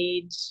what they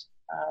need.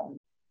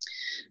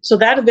 So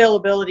that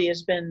availability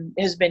has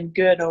been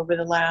good over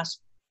the last,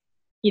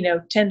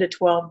 10 to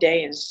 12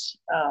 days.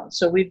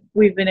 So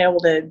we've been able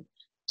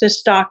to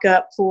stock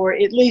up for,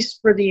 at least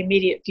for the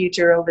immediate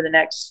future, over the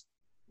next,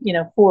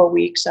 4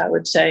 weeks, I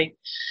would say.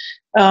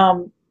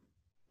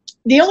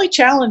 The only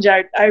challenge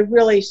I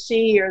really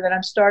see, or that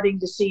I'm starting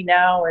to see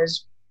now,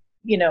 is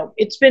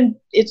it's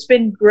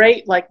been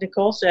great, like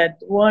Nicole said.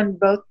 One,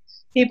 both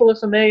people are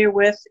familiar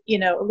with, a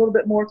little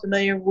bit more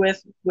familiar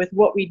with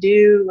what we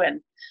do, and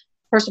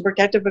personal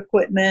protective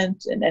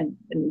equipment and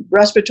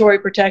respiratory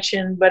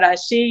protection. But I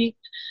see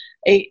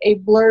a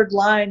blurred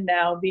line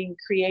now being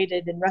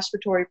created in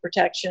respiratory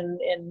protection,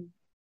 and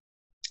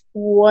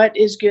what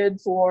is good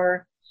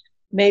for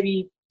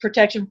maybe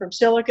protection from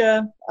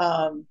silica,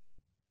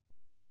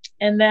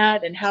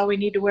 and how we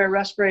need to wear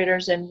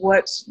respirators, and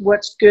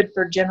what's good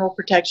for general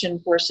protection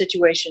for a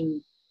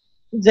situation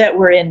that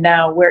we're in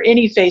now, where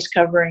any face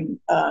covering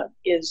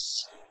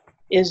is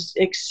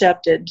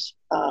accepted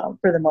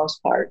for the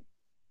most part.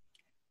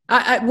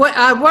 What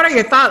are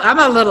your thoughts? I'm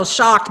a little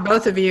shocked,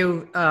 both of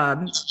you,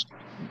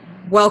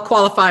 well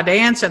qualified to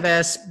answer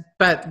this,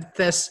 but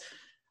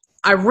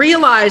I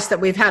realize that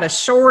we've had a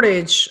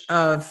shortage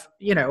of,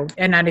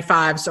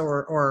 N95s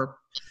or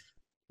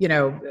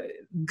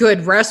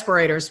good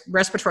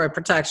respiratory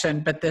protection,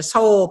 but this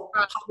whole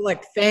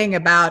public thing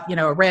about,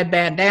 a red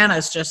bandana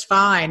is just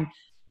fine.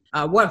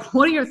 What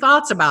are your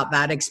thoughts about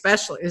that?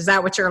 Especially, is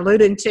that what you're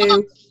alluding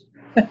to?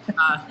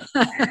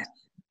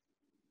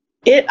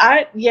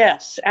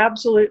 Yes,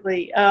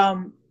 absolutely.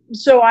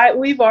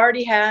 We've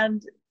already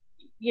had,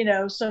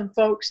 some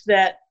folks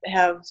that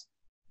have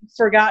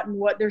forgotten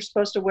what they're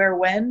supposed to wear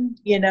when,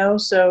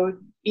 so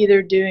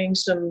either doing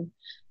some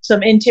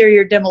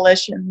interior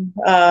demolition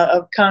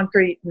of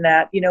concrete and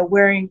that,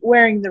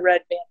 wearing the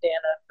red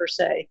bandana per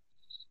se,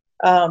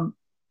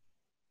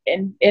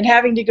 and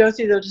having to go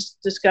through those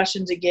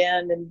discussions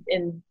again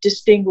and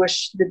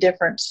distinguish the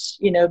difference,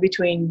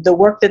 between the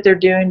work that they're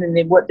doing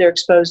and what they're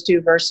exposed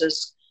to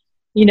versus,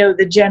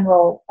 the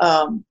general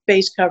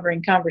face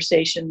covering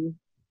conversation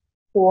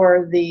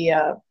for the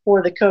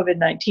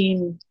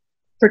COVID-19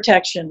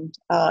 protection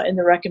and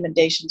the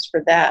recommendations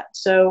for that.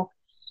 So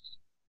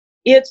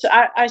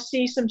I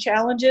see some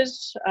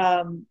challenges.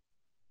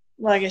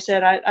 Like I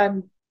said,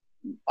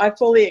 I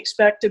fully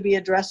expect to be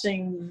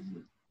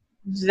addressing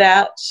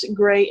that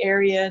gray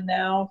area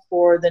now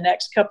for the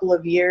next couple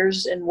of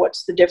years. And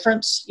what's the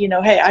difference?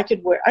 Hey, I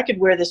could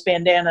wear this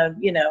bandana,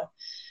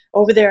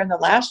 over there in the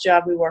last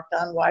job we worked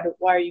on.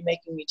 Why are you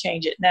making me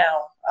change it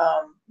now?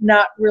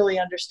 Not really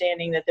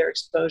understanding that their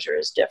exposure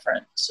is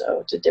different.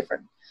 So to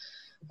different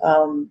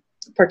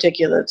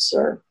particulates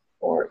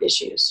or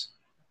issues.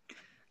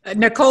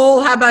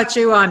 Nicole, how about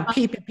you on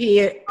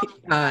PPE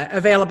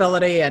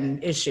availability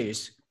and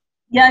issues?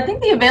 Yeah, I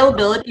think the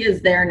availability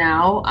is there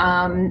now.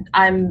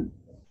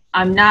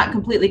 I'm not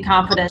completely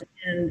confident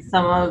in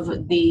some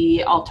of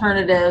the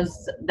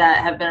alternatives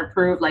that have been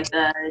approved, like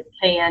the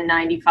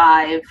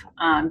KN95,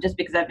 just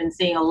because I've been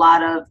seeing a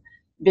lot of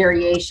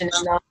variation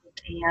in those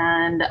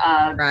and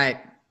right.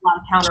 a lot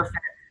of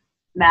counterfeit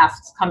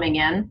masks coming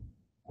in.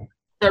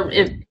 So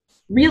it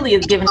really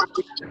is giving us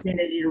the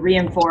opportunity to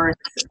reinforce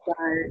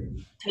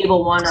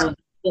Table 1 of the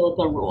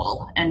silica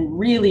rule and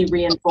really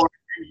reinforce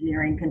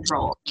engineering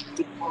control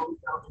before we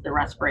go to the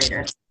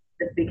respirators,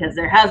 just because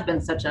there has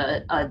been such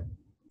a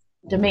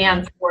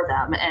demand for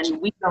them,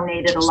 and we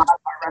donated a lot of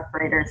our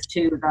respirators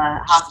to the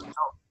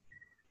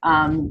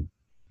hospital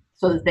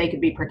so that they could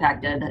be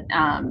protected,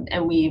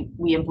 and we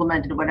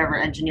implemented whatever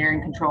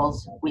engineering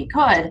controls we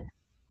could,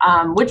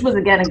 which was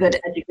again a good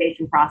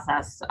education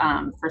process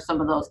for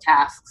some of those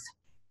tasks.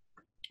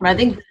 But I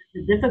think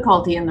the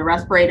difficulty in the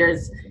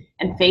respirators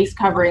and face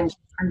coverings,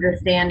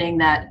 understanding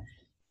that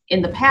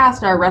in the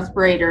past our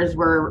respirators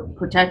were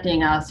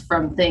protecting us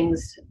from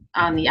things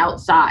on the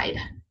outside,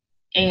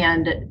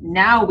 and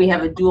now we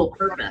have a dual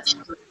purpose.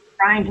 We're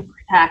trying to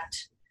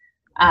protect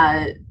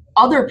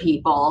other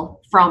people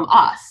from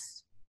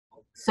us.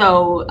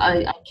 So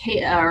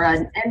or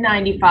an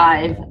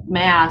N95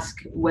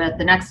 mask with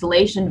an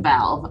exhalation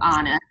valve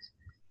on it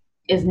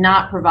is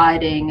not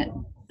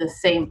providing the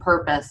same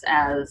purpose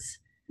as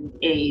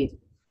a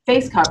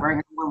face covering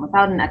or one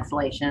without an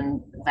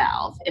exhalation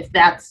valve. If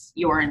that's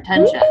your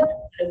intention,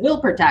 it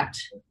will protect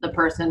the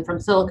person from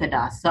silica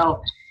dust.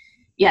 So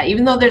yeah,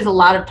 even though there's a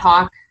lot of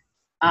talk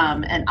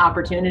and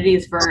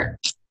opportunities for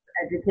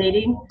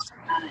educating,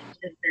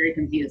 it's very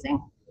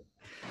confusing.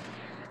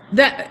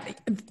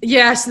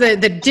 Yes,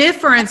 the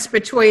difference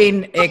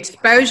between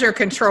exposure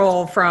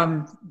control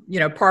from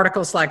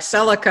particles like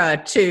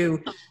silica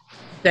to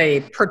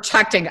the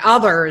protecting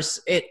others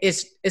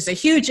is a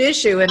huge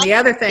issue. And the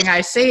other thing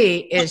I see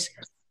is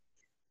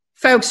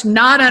folks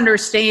not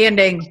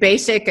understanding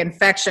basic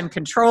infection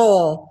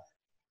control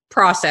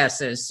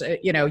processes.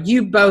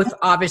 You both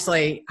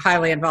obviously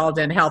highly involved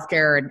in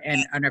healthcare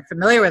and are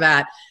familiar with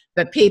that,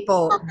 but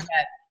people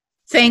that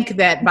think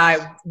that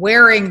by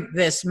wearing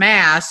this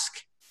mask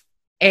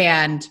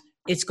and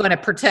it's going to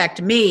protect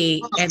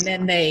me, and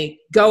then they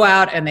go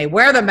out and they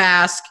wear the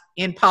mask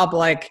in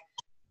public.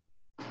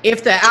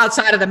 If the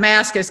outside of the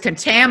mask is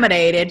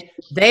contaminated,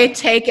 they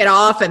take it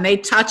off and they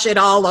touch it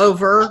all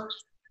over,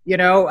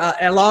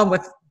 along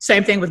with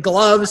same thing with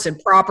gloves and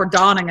proper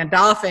donning and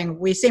doffing.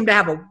 We seem to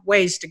have a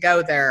ways to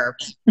go there.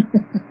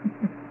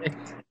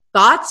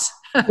 Thoughts?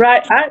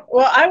 Right.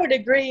 I would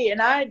agree.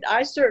 And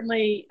I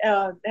certainly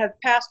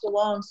have passed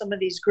along some of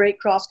these great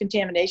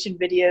cross-contamination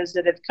videos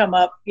that have come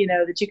up,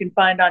 that you can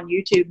find on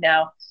YouTube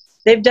now.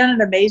 They've done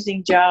an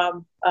amazing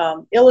job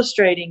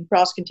illustrating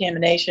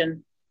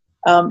cross-contamination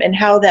and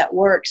how that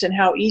works and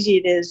how easy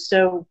it is.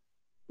 So,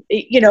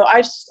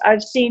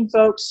 I've seen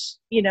folks,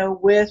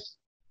 with,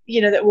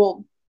 that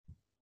will,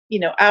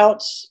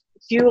 out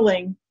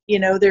fueling,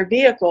 their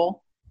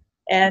vehicle,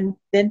 and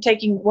then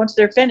once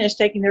they're finished,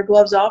 taking their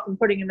gloves off and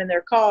putting them in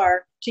their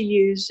car to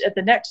use at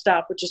the next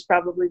stop, which is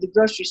probably the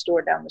grocery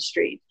store down the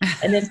street,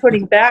 and then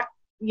putting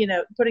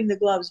the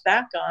gloves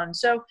back on.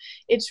 So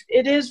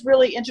it is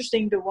really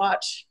interesting to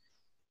watch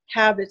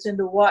habits and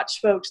to watch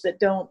folks that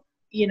don't,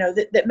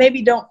 that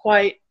maybe don't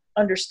quite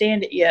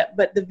understand it yet,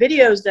 but the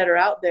videos that are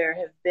out there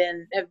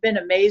have been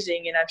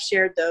amazing, and I've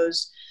shared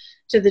those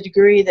to the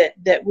degree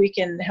that we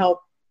can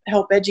help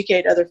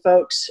educate other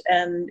folks,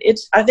 and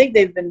I think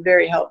they've been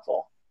very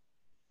helpful.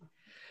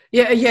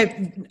 Yeah.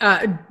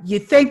 You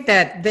think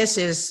that this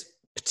is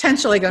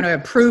potentially going to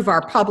improve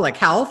our public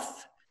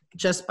health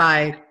just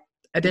by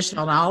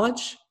additional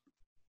knowledge?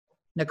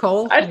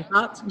 Nicole, any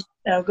thoughts?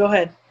 No, go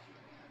ahead.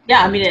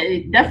 Yeah,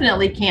 it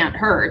definitely can't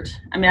hurt.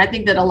 I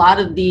think that a lot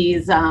of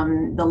these,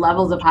 the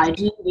levels of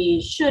hygiene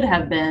we should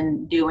have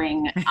been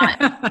doing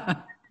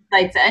on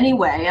sites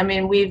anyway.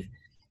 We've,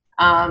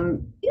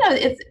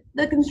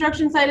 the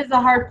construction site is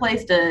a hard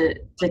place to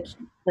keep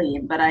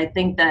clean, but I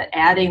think that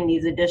adding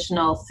these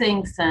additional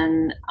sinks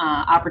and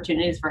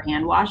opportunities for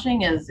hand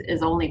washing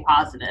is only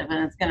positive,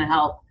 and it's going to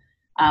help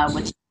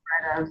with the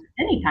spread of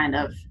any kind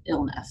of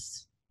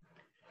illness.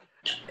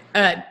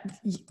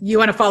 You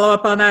want to follow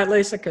up on that,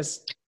 Lisa?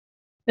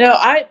 No,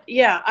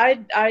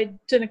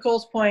 to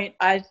Nicole's point,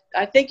 I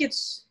think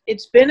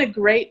it's been a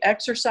great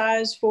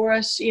exercise for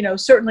us.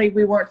 Certainly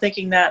we weren't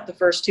thinking that the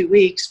first 2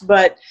 weeks,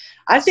 but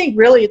I think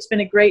really it's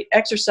been a great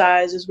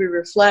exercise as we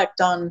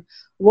reflect on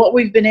what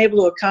we've been able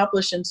to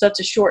accomplish in such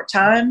a short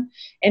time,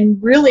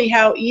 and really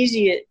how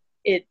easy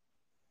it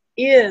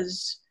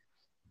is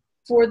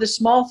for the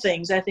small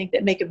things, I think,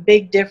 that make a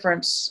big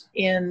difference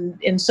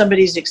in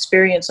somebody's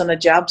experience on a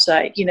job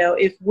site.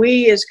 If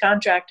we as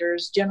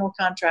contractors, general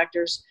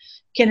contractors,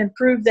 can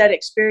improve that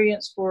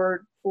experience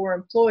for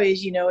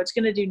employees, it's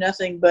going to do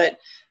nothing but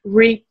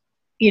reap,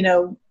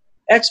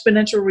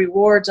 exponential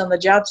rewards on the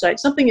job site.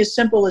 Something as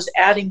simple as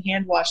adding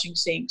hand washing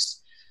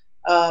sinks,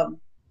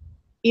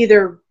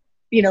 either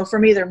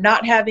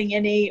not having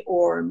any,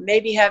 or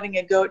maybe having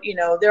a goat.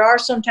 There are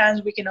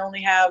sometimes we can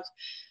only have,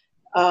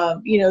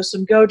 some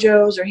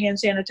Gojos or hand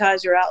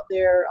sanitizer out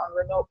there on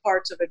remote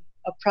parts of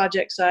a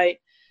project site,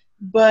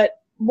 but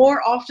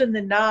more often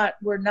than not,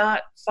 we're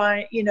not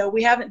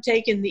we haven't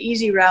taken the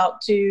easy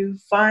route to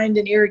find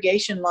an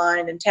irrigation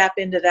line and tap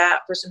into that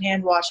for some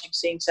hand washing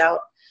sinks out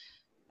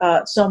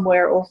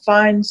somewhere, or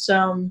find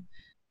some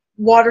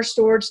water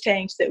storage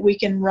tanks that we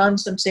can run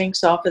some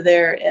sinks off of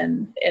there,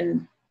 and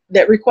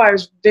that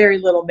requires very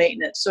little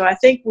maintenance. So I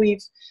think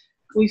we've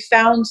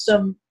found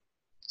some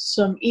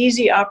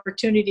easy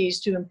opportunities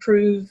to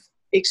improve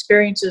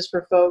experiences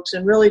for folks,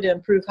 and really to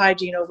improve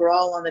hygiene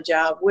overall on the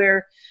job,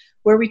 where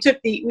we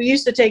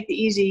used to take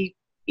the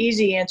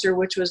easy answer,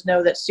 which was,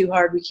 no, that's too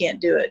hard, we can't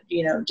do it,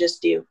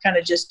 just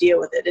deal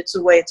with it. It's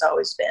the way it's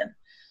always been.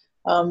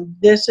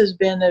 This has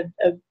been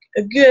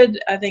a good,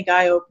 I think,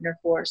 eye-opener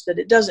for us, that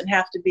it doesn't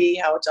have to be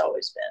how it's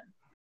always been.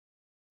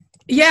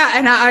 Yeah,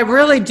 and I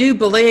really do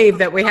believe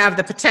that we have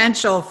the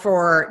potential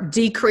for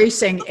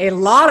decreasing a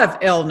lot of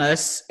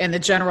illness in the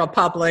general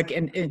public.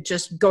 And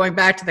just going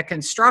back to the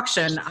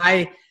construction,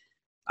 I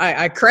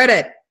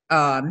credit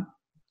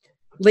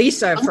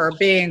Lisa for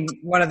being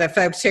one of the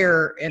folks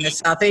here in the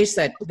Southeast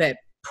that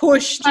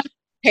pushed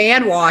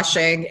hand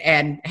washing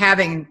and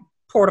having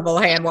portable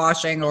hand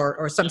washing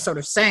or some sort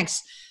of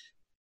sinks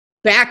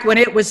back when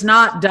it was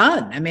not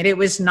done. I mean, it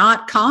was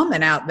not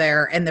common out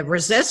there, and the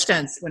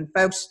resistance when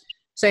folks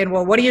saying,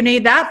 well, what do you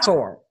need that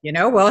for?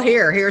 Well,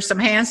 here's some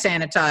hand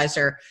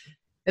sanitizer.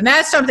 And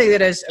that's something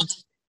that is,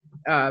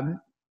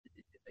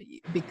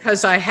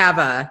 because I have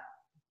a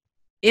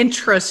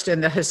interest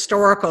in the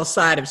historical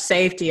side of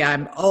safety,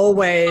 I'm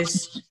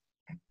always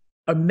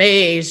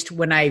amazed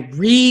when I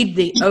read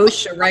the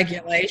OSHA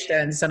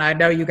regulations, and I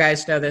know you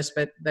guys know this,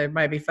 but there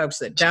might be folks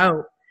that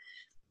don't,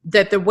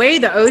 that the way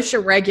the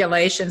OSHA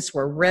regulations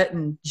were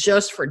written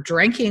just for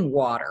drinking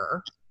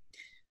water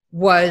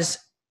was,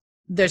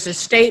 there's a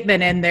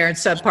statement in there in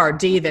subpart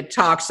D that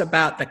talks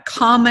about the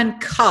common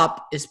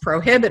cup is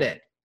prohibited.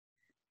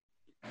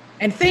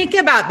 And think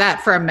about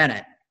that for a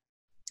minute.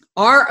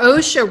 Our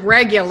OSHA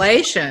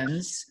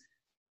regulations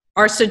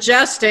are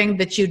suggesting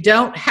that you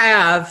don't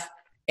have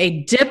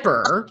a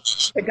dipper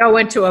to go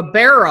into a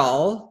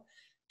barrel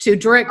to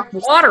drink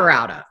water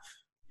out of,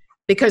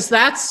 because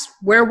that's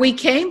where we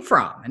came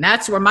from. And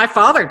that's where my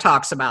father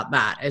talks about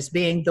that as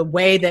being the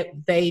way that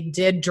they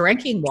did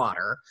drinking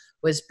water,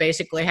 was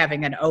basically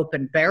having an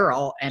open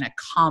barrel and a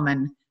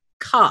common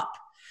cup.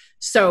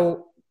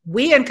 So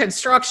we in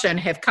construction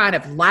have kind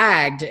of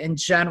lagged in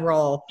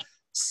general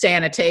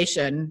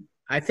sanitation,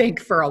 I think,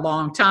 for a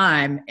long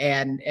time,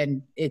 and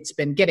it's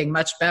been getting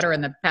much better in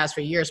the past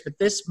few years, but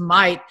this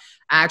might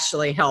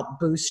actually help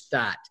boost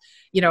that.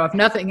 If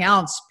nothing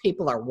else,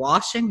 people are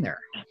washing their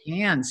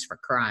hands, for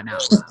crying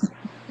out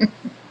loud.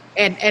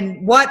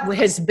 And what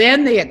has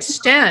been the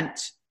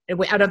extent,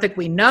 I don't think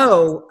we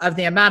know, of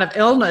the amount of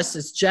illness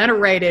that's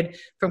generated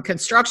from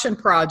construction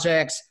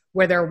projects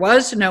where there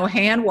was no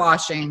hand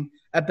washing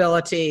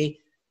ability,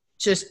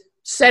 just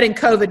setting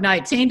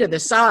COVID-19 to the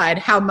side,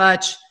 how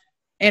much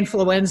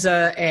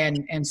influenza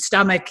and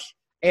stomach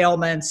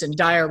ailments and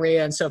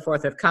diarrhea and so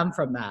forth have come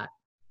from that.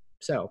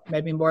 So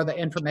maybe more of the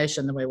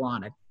information than we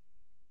wanted.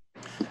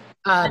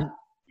 The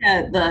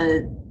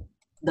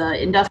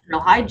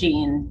industrial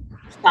hygiene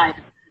side,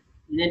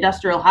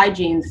 industrial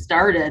hygiene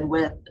started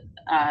with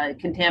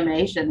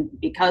contamination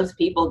because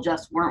people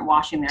just weren't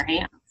washing their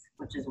hands,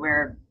 which is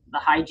where the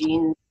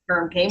hygiene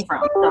term came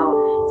from.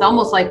 So it's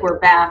almost like we're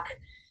back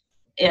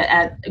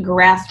at a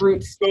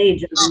grassroots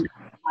stage of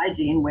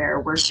hygiene, where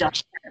we're just trying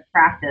to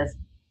practice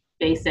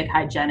basic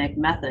hygienic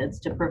methods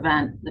to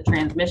prevent the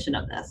transmission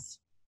of this.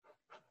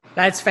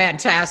 That's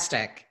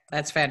fantastic.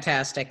 That's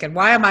fantastic. And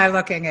why am I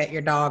looking at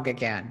your dog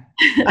again?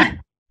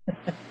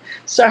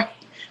 Sorry.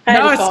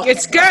 No,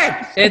 it's good.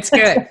 It's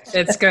good.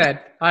 It's good.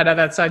 I know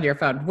that's on your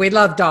phone. We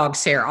love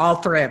dogs here, all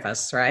three of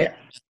us, right?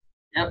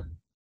 Yep.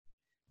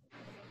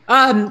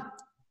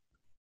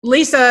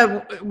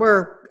 Lisa,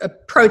 we're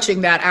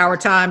approaching that hour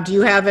time. Do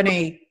you have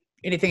anything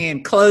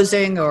in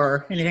closing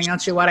or anything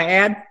else you want to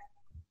add?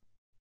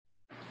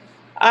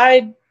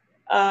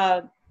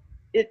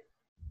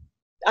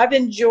 I've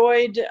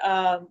enjoyed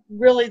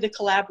really the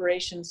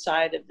collaboration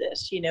side of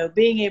this,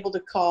 being able to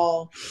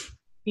call,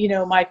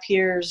 my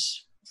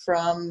peers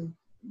from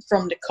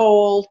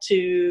Nicole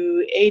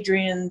to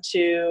Adrian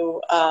to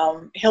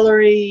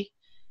Hillary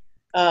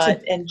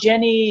and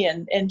Jenny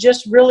and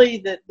just really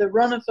the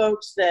run of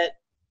folks that,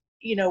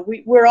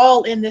 we're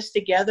all in this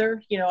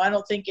together. I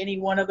don't think any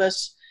one of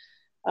us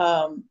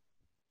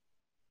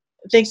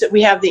thinks that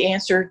we have the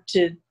answer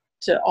to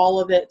all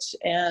of it.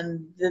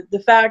 And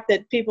the fact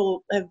that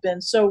people have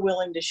been so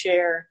willing to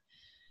share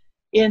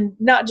in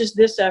not just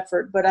this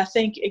effort, but I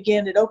think,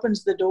 again, it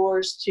opens the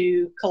doors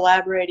to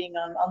collaborating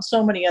on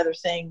so many other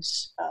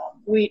things.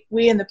 We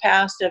in the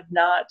past have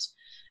not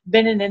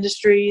been an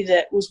industry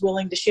that was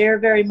willing to share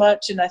very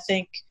much. And I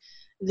think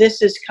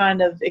this has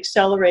kind of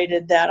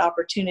accelerated that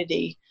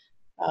opportunity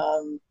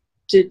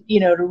to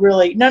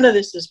really, none of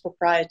this is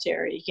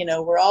proprietary.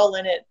 We're all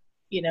in it,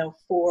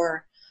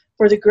 for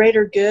the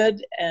greater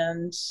good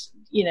and,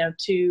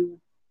 to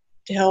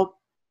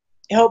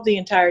help the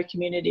entire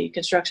community,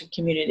 construction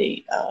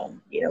community.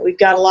 We've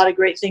got a lot of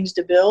great things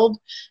to build.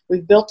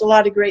 We've built a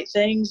lot of great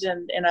things,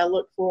 and I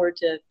look forward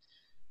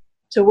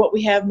to what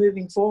we have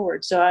moving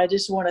forward. So I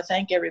just want to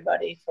thank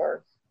everybody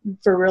for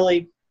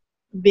really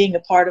being a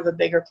part of a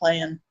bigger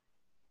plan.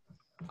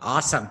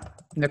 Awesome.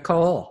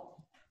 Nicole.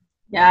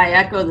 Yeah, I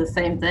echo the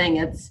same thing.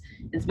 It's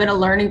been a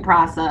learning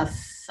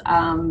process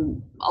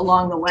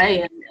along the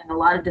way, and a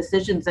lot of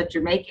decisions that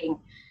you're making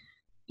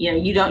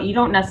you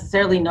don't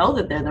necessarily know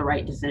that they're the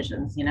right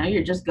decisions.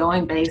 You're just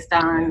going based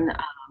on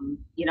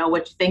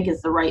what you think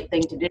is the right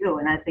thing to do.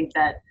 And I think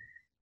that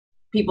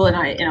people in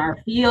our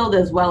field,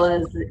 as well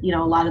as a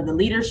lot of the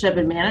leadership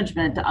and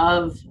management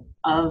of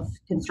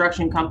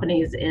construction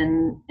companies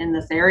in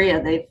this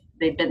area,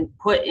 they've been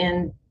put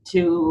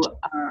into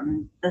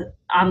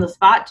on the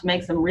spot to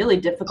make some really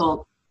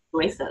difficult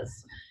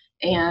choices,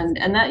 and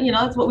that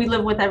that's what we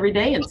live with every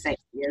day in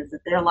safety, is that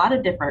there are a lot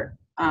of different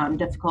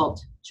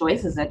difficult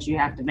choices that you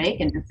have to make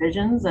and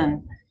decisions,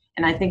 and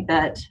I think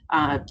that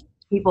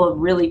people have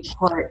really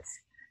put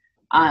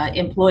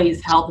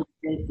employees' health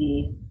and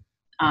safety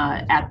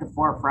at the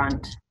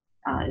forefront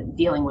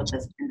dealing with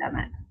this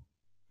pandemic.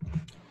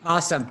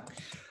 Awesome.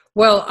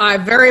 Well, I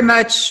very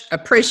much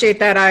appreciate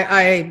that.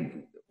 I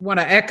want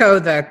to echo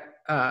the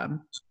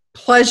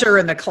pleasure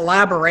and the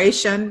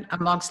collaboration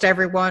amongst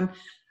everyone,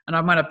 and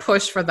I'm going to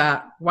push for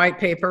that white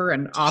paper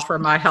and offer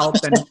my help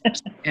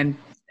and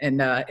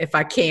if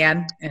I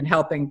can, in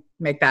helping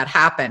make that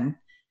happen.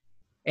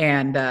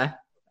 And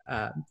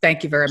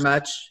thank you very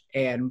much,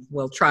 and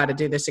we'll try to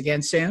do this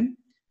again soon.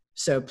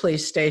 So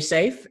please stay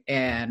safe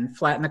and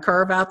flatten the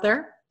curve out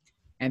there.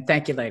 And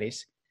thank you,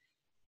 ladies.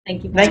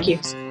 Thank you. Thank you.